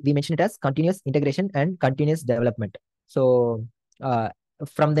industry, we mention it as continuous integration and continuous development. So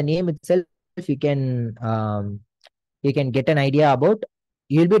from the name itself, you can get an idea about,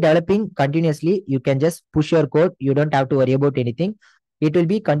 you'll be developing continuously. You can just push your code. You don't have to worry about anything. It will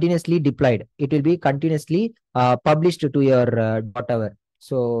be continuously deployed. It will be continuously published to your whatever.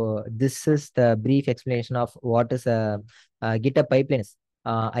 So this is the brief explanation of what is a GitHub pipeline.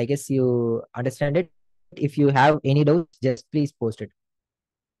 I guess you understand it. If you have any doubts, just please post it.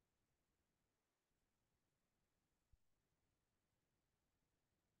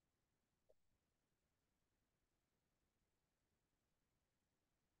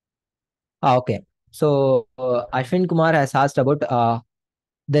 Okay. So Ashwin Kumar has asked about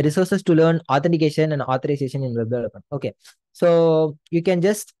the resources to learn authentication and authorization in web development. Okay. So you can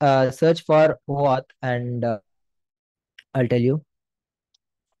just search for OAuth and I'll tell you.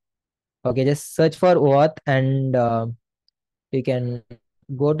 Okay, just search for OAuth and you can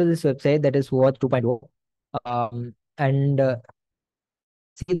go to this website that is OAuth 2.0 and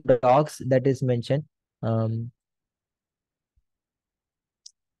see the docs that is mentioned. Um,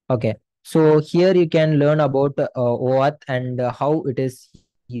 okay, so here you can learn about OAuth and how it is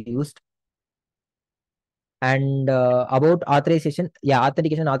used and about authorization. Yeah,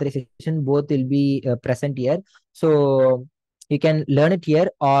 authentication authorization both will be present here. So you can learn it here,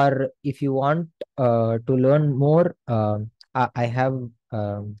 or if you want to learn more, I have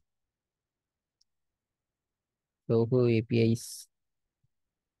Zoho APIs.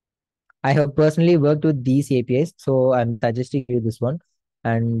 I have personally worked with these APIs, so I'm suggesting you this one.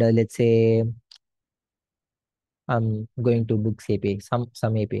 And let's say I'm going to books API, some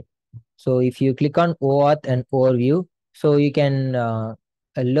API. So if you click on OAuth and overview, so you can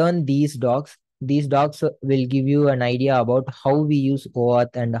learn these docs. These docs will give you an idea about how we use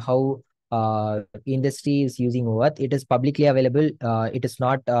OAuth and how industry is using OAuth. It is publicly available. It is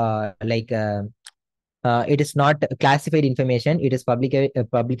not it is not classified information. It is publicly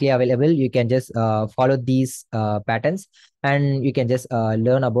available. You can just follow these patterns and you can just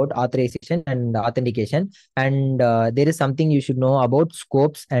learn about authorization and authentication. And there is something you should know about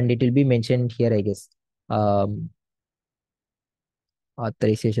scopes, and it will be mentioned here, I guess. um,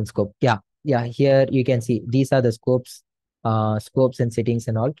 Authorization scope. Yeah, here you can see these are the scopes, scopes and settings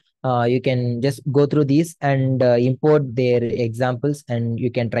and all. You can just go through these and import their examples, and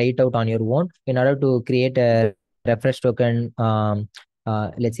you can try it out on your own in order to create a refresh token.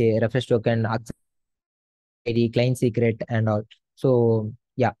 Let's say refresh token, access ID, client secret, and all. So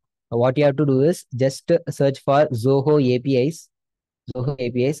yeah, what you have to do is just search for Zoho APIs,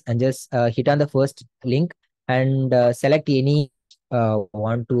 and just hit on the first link and select any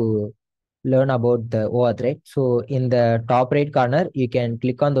want to learn about the OAuth, right? So in the top right corner, you can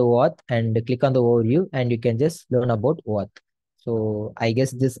click on the OAuth and click on the overview, and you can just learn about OAuth. So I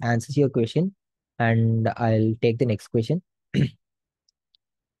guess this answers your question, and I'll take the next question.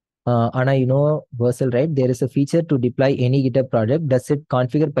 Anna, you know Vercel, right? There is a feature to deploy any GitHub project. Does it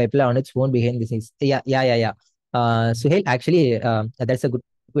configure pipeline on its own behind the scenes? Yeah. Suhail, actually, that's a good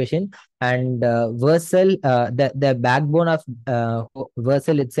question. And Vercel, the backbone of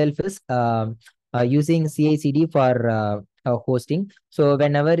Vercel itself is using CI/CD for hosting. So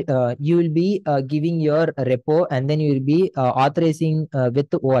whenever you will be giving your repo, and then you will be authorizing with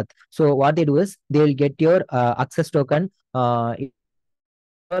OAuth. So what they do is they will get your access token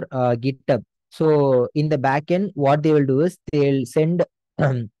GitHub. So in the backend, what they will do is they'll send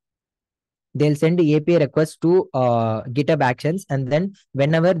API requests to GitHub Actions, and then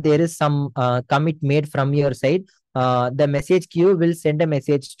whenever there is some commit made from your side, the message queue will send a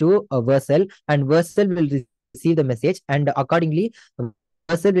message to Vercel, and Vercel will receive the message, and accordingly,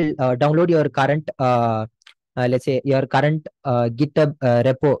 Vercel will download your current. Let's say your current GitHub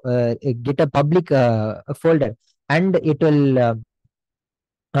repo, GitHub public folder, and it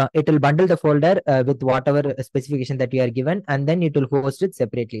will bundle the folder with whatever specification that you are given, and then it will host it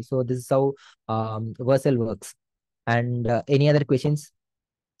separately. So this is how Vercel works. And any other questions?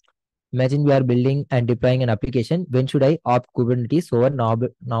 Imagine we are building and deploying an application. When should I opt Kubernetes over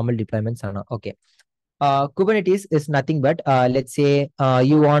normal deployments? Okay. Kubernetes is nothing but let's say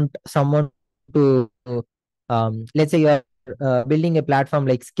you want someone to let's say you are building a platform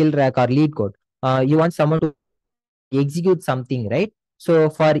like skill rack or lead code. You want someone to execute something, right? So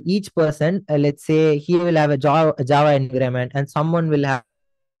for each person, let's say he will have a Java environment, and someone will have.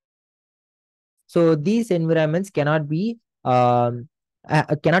 So these environments cannot be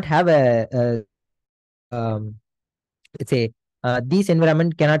cannot have um, let's say these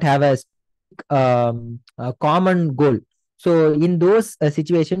environment cannot have a common goal. So in those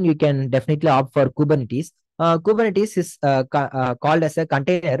situation, you can definitely opt for Kubernetes. Kubernetes is called as a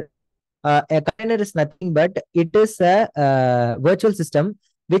container. A container is nothing but it is a virtual system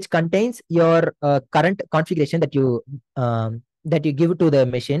which contains your current configuration that you give to the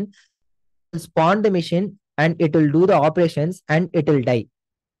machine. It will spawn the machine, and it will do the operations, and it will die.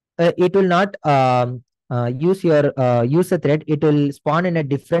 It will not use your user thread. It will spawn in a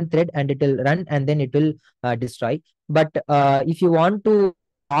different thread, and it will run, and then it will destroy. But if you want to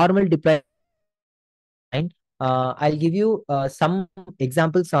normal deploy, I'll give you some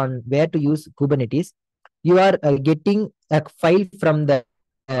examples on where to use Kubernetes. You are getting a file from the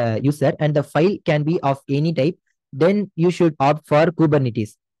user, and the file can be of any type. Then you should opt for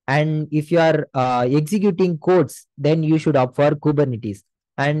Kubernetes. And if you are executing codes, then you should opt for Kubernetes.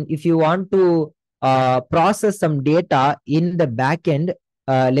 And if you want to process some data in the backend,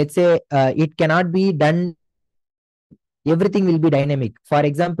 let's say it cannot be done, everything will be dynamic. For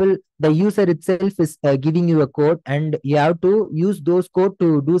example, the user itself is giving you a code, and you have to use those code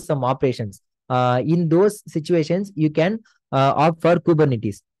to do some operations. In those situations, you can opt for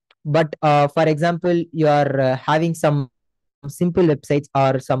Kubernetes. But for example, you are having some simple websites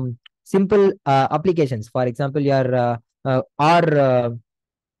or some simple applications. For example, your or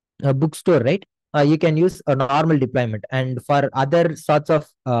bookstore, right? You can use a normal deployment. And for other sorts of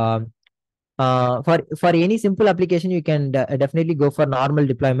for any simple application, you can definitely go for normal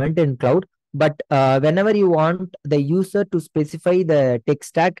deployment in cloud. But whenever you want the user to specify the tech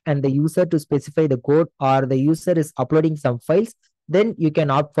stack and the user to specify the code, or the user is uploading some files, then you can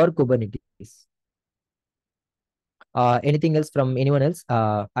opt for Kubernetes. Anything else from anyone else?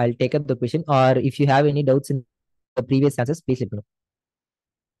 I'll take up the question, or if you have any doubts in the previous answers, please let me know.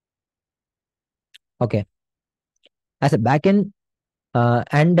 Okay. As a backend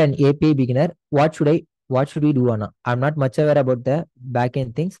and an API beginner, what should we do, Anna? I'm not much aware about the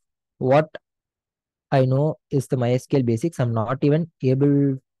backend things. What I know is the MySQL basics. I'm not even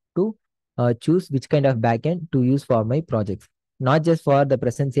able to choose which kind of backend to use for my projects. Not just for the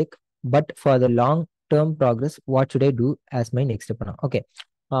present sake, but for the long term progress. What should I do as my next step now? Okay.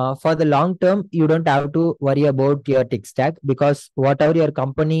 For the long term, you don't have to worry about your tech stack, because whatever your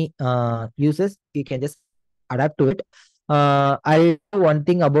company uses, you can just adapt to it. I'll do one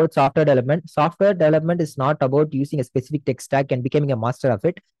thing about software development. Software development is not about using a specific tech stack and becoming a master of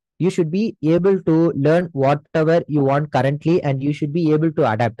it. You should be able to learn whatever you want currently, and you should be able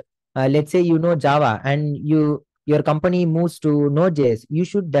to adapt. Let's say you know Java, and your company moves to Node.js. You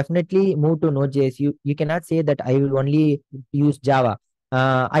should definitely move to Node.js. You cannot say that I will only use Java.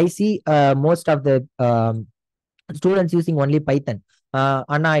 I see most of the students using only Python.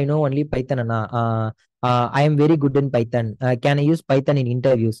 Anna, I know only Python, Anna. I am very good in Python. Can I use Python in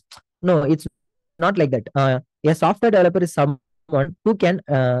interviews? No, it's not like that. A software developer is someone who can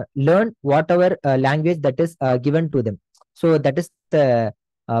learn whatever language that is given to them. So that is the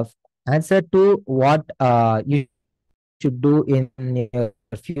uh, answer to what you should do in your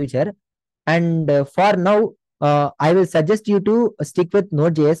future. And for now, I will suggest you to stick with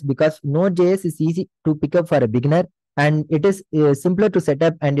Node.js, because Node.js is easy to pick up for a beginner, and it is simpler to set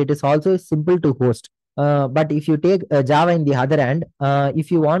up, and it is also simple to host. But if you take Java in the other hand,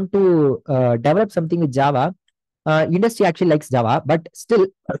 if you want to develop something with Java, industry actually likes Java, but still,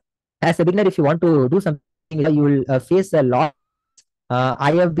 as a beginner, if you want to do something, you will face a lot.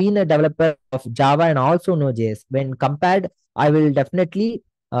 I have been a developer of Java and also Node.js. When compared, I will definitely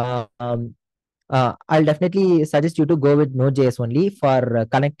I'll definitely suggest you to go with Node.js only for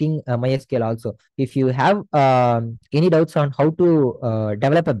connecting MySQL also. If you have any doubts on how to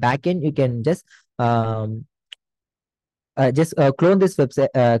develop a backend, you can just clone this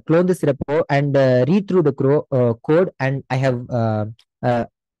website, clone this repo, and read through the code. And I have uh,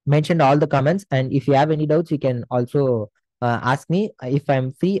 mentioned all the comments. And if you have any doubts, you can also ask me. If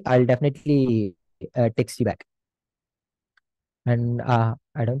I'm free, I'll definitely text you back. And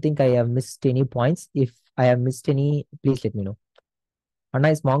I don't think I have missed any points. If I have missed any, please let me know. Anna,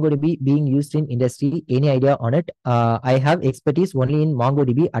 is MongoDB being used in industry? Any idea on it? I have expertise only in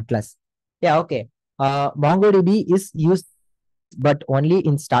MongoDB Atlas. Yeah, okay. MongoDB is used, but only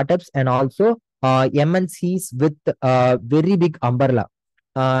in startups and also MNCs with very big umbrella.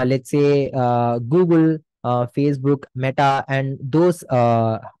 Let's say Google, Facebook, Meta, and those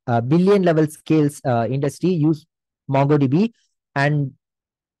billion level scales industry use MongoDB. And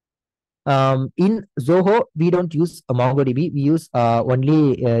in Zoho, we don't use MongoDB. We use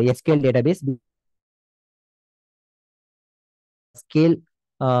only SQL database. Scale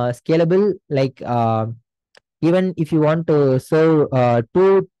scalable, like even if you want to serve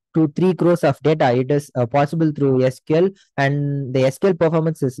 2 to 3 crores of data, it is possible through SQL, and the SQL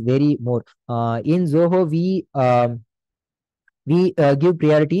performance is very more. In Zoho, we give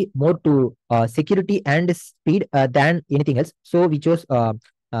priority more to security and speed than anything else. So we chose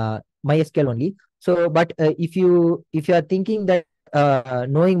MySQL only. So, but if you are thinking that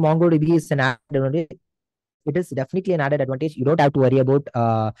knowing MongoDB is an added, it is definitely an added advantage. You don't have to worry about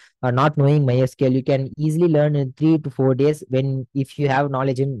not knowing MySQL. You can easily learn in 3 to 4 days when if you have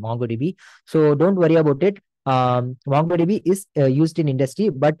knowledge in MongoDB. So don't worry about it. MongoDB is used in industry,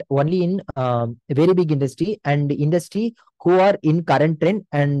 but only in a very big industry, and industry who are in current trend,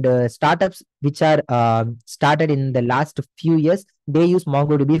 and startups which are started in the last few years. They use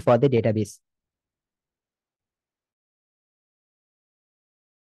MongoDB for the database.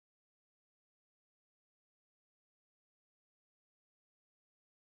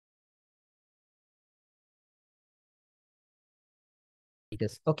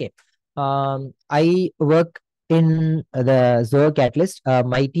 is. Okay. I work in the Zoho Catalyst.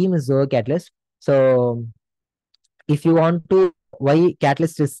 My team is Zoho Catalyst. So if you want to why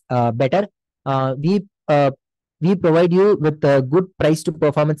Catalyst is better, uh, we provide you with a good price to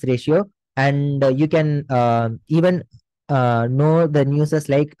performance ratio, and you can even know the newses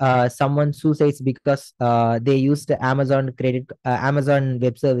like someone suicides because they used Amazon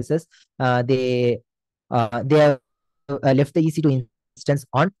Web Services. They have left the EC2 instance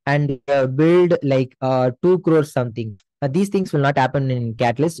on, and build like 2 crores something. These things will not happen in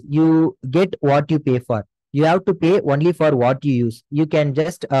Catalyst. You get what you pay for. You have to pay only for what you use. You can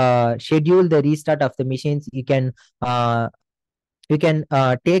just schedule the restart of the machines. You can take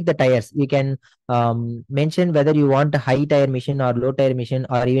the tires. You can mention whether you want a high tire machine or low tire machine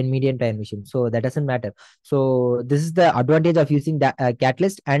or even medium tire machine, so that doesn't matter. So this is the advantage of using the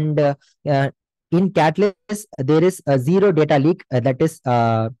Catalyst. And uh, in Catalyst there is a zero data leak that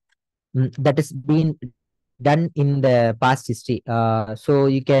is being done in the past history. So uh,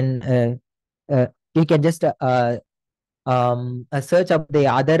 you can just a search of the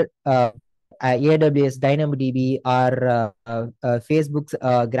other AWS DynamoDB or Facebook's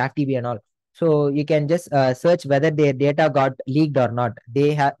GraphDB and all. So you can just search whether their data got leaked or not.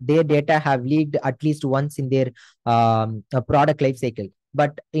 Their data have leaked at least once in their product life cycle.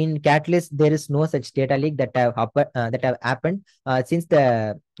 But in Catalyst, there is no such data leak that have happened since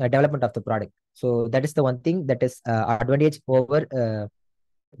the development of the product. So that is the one thing that is advantage over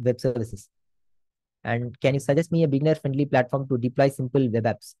web services. And can you suggest me a beginner friendly platform to deploy simple web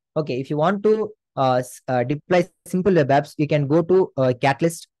apps? Okay, if you want to deploy simple web apps, you can go to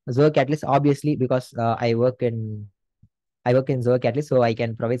Catalyst, Zoho Catalyst, obviously, because I work in Zoho Catalyst, so I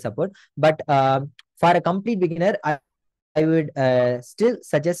can provide support. But for a complete beginner, I would still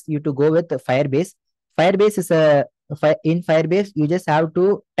suggest you to go with Firebase. Firebase is in Firebase you just have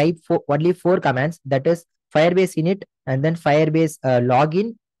to type only 4 commands. That is Firebase init, and then Firebase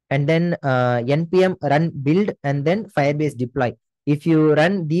login, and then npm run build, and then Firebase deploy. If you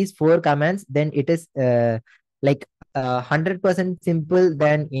run these 4 commands, then it is like 100% simple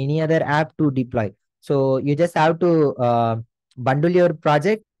than any other app to deploy. So you just have to bundle your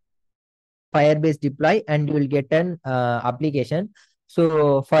project, Firebase deploy, and you will get an application.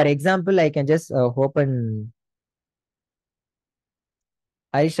 So for example, I can just open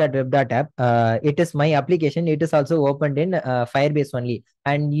Irish.web.app. It is my application. It is also opened in Firebase only,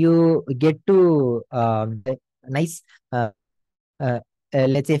 and you get to nice uh, uh,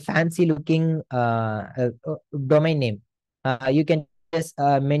 let's say fancy looking domain name. You can just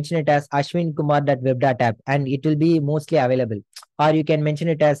mention it as ashwinkumar.web.app, and it will be mostly available. Or you can mention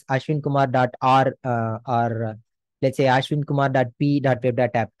it as ashwinkumar.r or let's say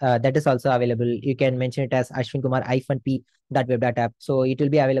ashwinkumar.p.web.app. That is also available. You can mention it as ashwinkumar-p.web.app. So it will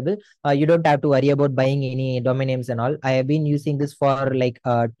be available. You don't have to worry about buying any domain names and all. I have been using this for like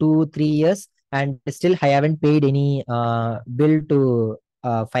 2-3 years, and still I haven't paid any bill to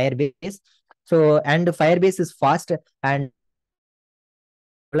Firebase. So, and Firebase is fast and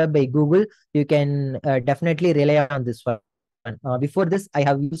developed by Google. You can definitely rely on this one. Before this, I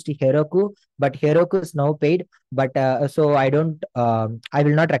have used Heroku, but Heroku is now paid. But so I will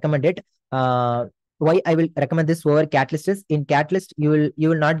not recommend it. Why I will recommend this over Catalyst is, in Catalyst you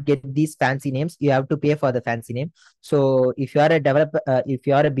will not get these fancy names. You have to pay for the fancy name. So if you are a developer, if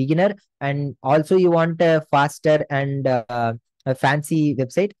you are a beginner, and also you want a faster and a fancy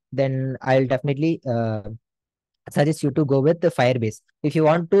website, then I'll definitely suggest you to go with the Firebase. If you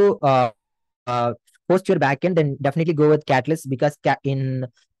want to uh, host your backend, then definitely go with Catalyst, because in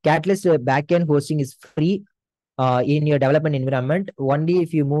Catalyst backend hosting is free in your development environment. Only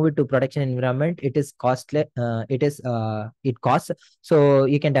if you move it to production environment, it is costly. It costs. So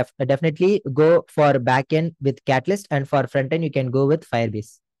you can definitely go for backend with Catalyst, and for frontend you can go with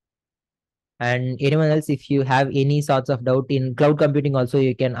Firebase. And anyone else, if you have any sorts of doubt in cloud computing, also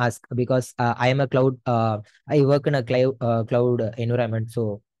you can ask, because I am a cloud. I work in a cloud environment.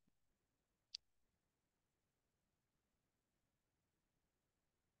 So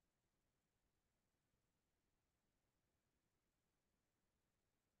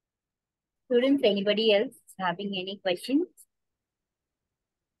Students, anybody else having any questions?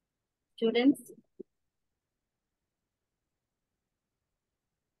 Students?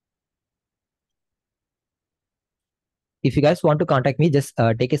 if you guys want to contact me, just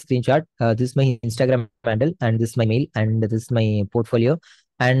take a screenshot. This is my Instagram handle, and this is my mail, and this is my portfolio.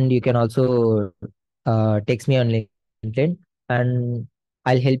 And you can also text me on LinkedIn, and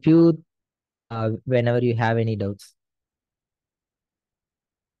I'll help you whenever you have any doubts.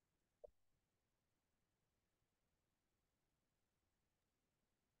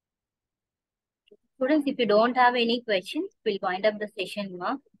 Students, if you don't have any questions, we'll wind up the session,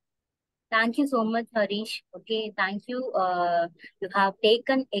 ma. Thank you so much, Harish. Okay, thank you. You have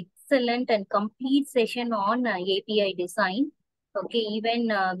taken excellent and complete session on API design. Okay,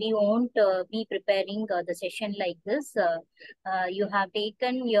 even we won't be preparing the session like this. You have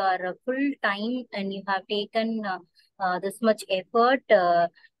taken your full time and you have taken this much effort,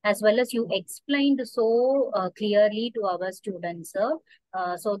 as well as you explained so clearly to our students,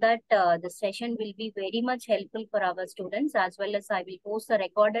 so that the session will be very much helpful for our students, as well as I will post a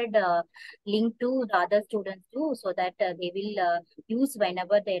recorded link to the other students too, so that they will use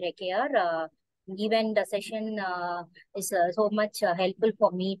whenever they require. Even the session is so much helpful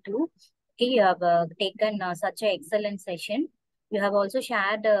for me too. Okay, you have taken such an excellent session. You have also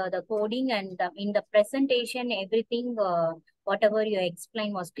shared the coding, and in the presentation, everything, whatever you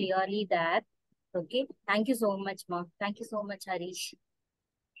explained was clearly there. Okay, thank you so much, ma. Thank you so much, Harish.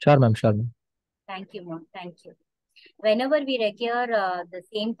 Sure, ma'am. Sure, ma'am. Thank you, ma. Thank you. Whenever we require the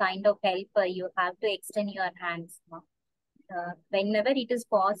same kind of help, you have to extend your hands, ma. Whenever it is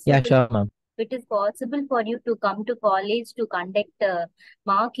Yeah, possible, sure, ma'am. it is possible for you to come to college to conduct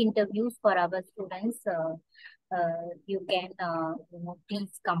mock interviews for our students. You can,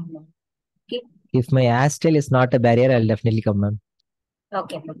 please come, ma'am. Okay. If my hairstyle is not a barrier, I'll definitely come, ma'am.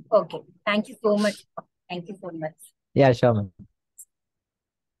 Okay, ma'am. Okay. Thank you so much. Thank you so much. Yeah, sure, ma'am.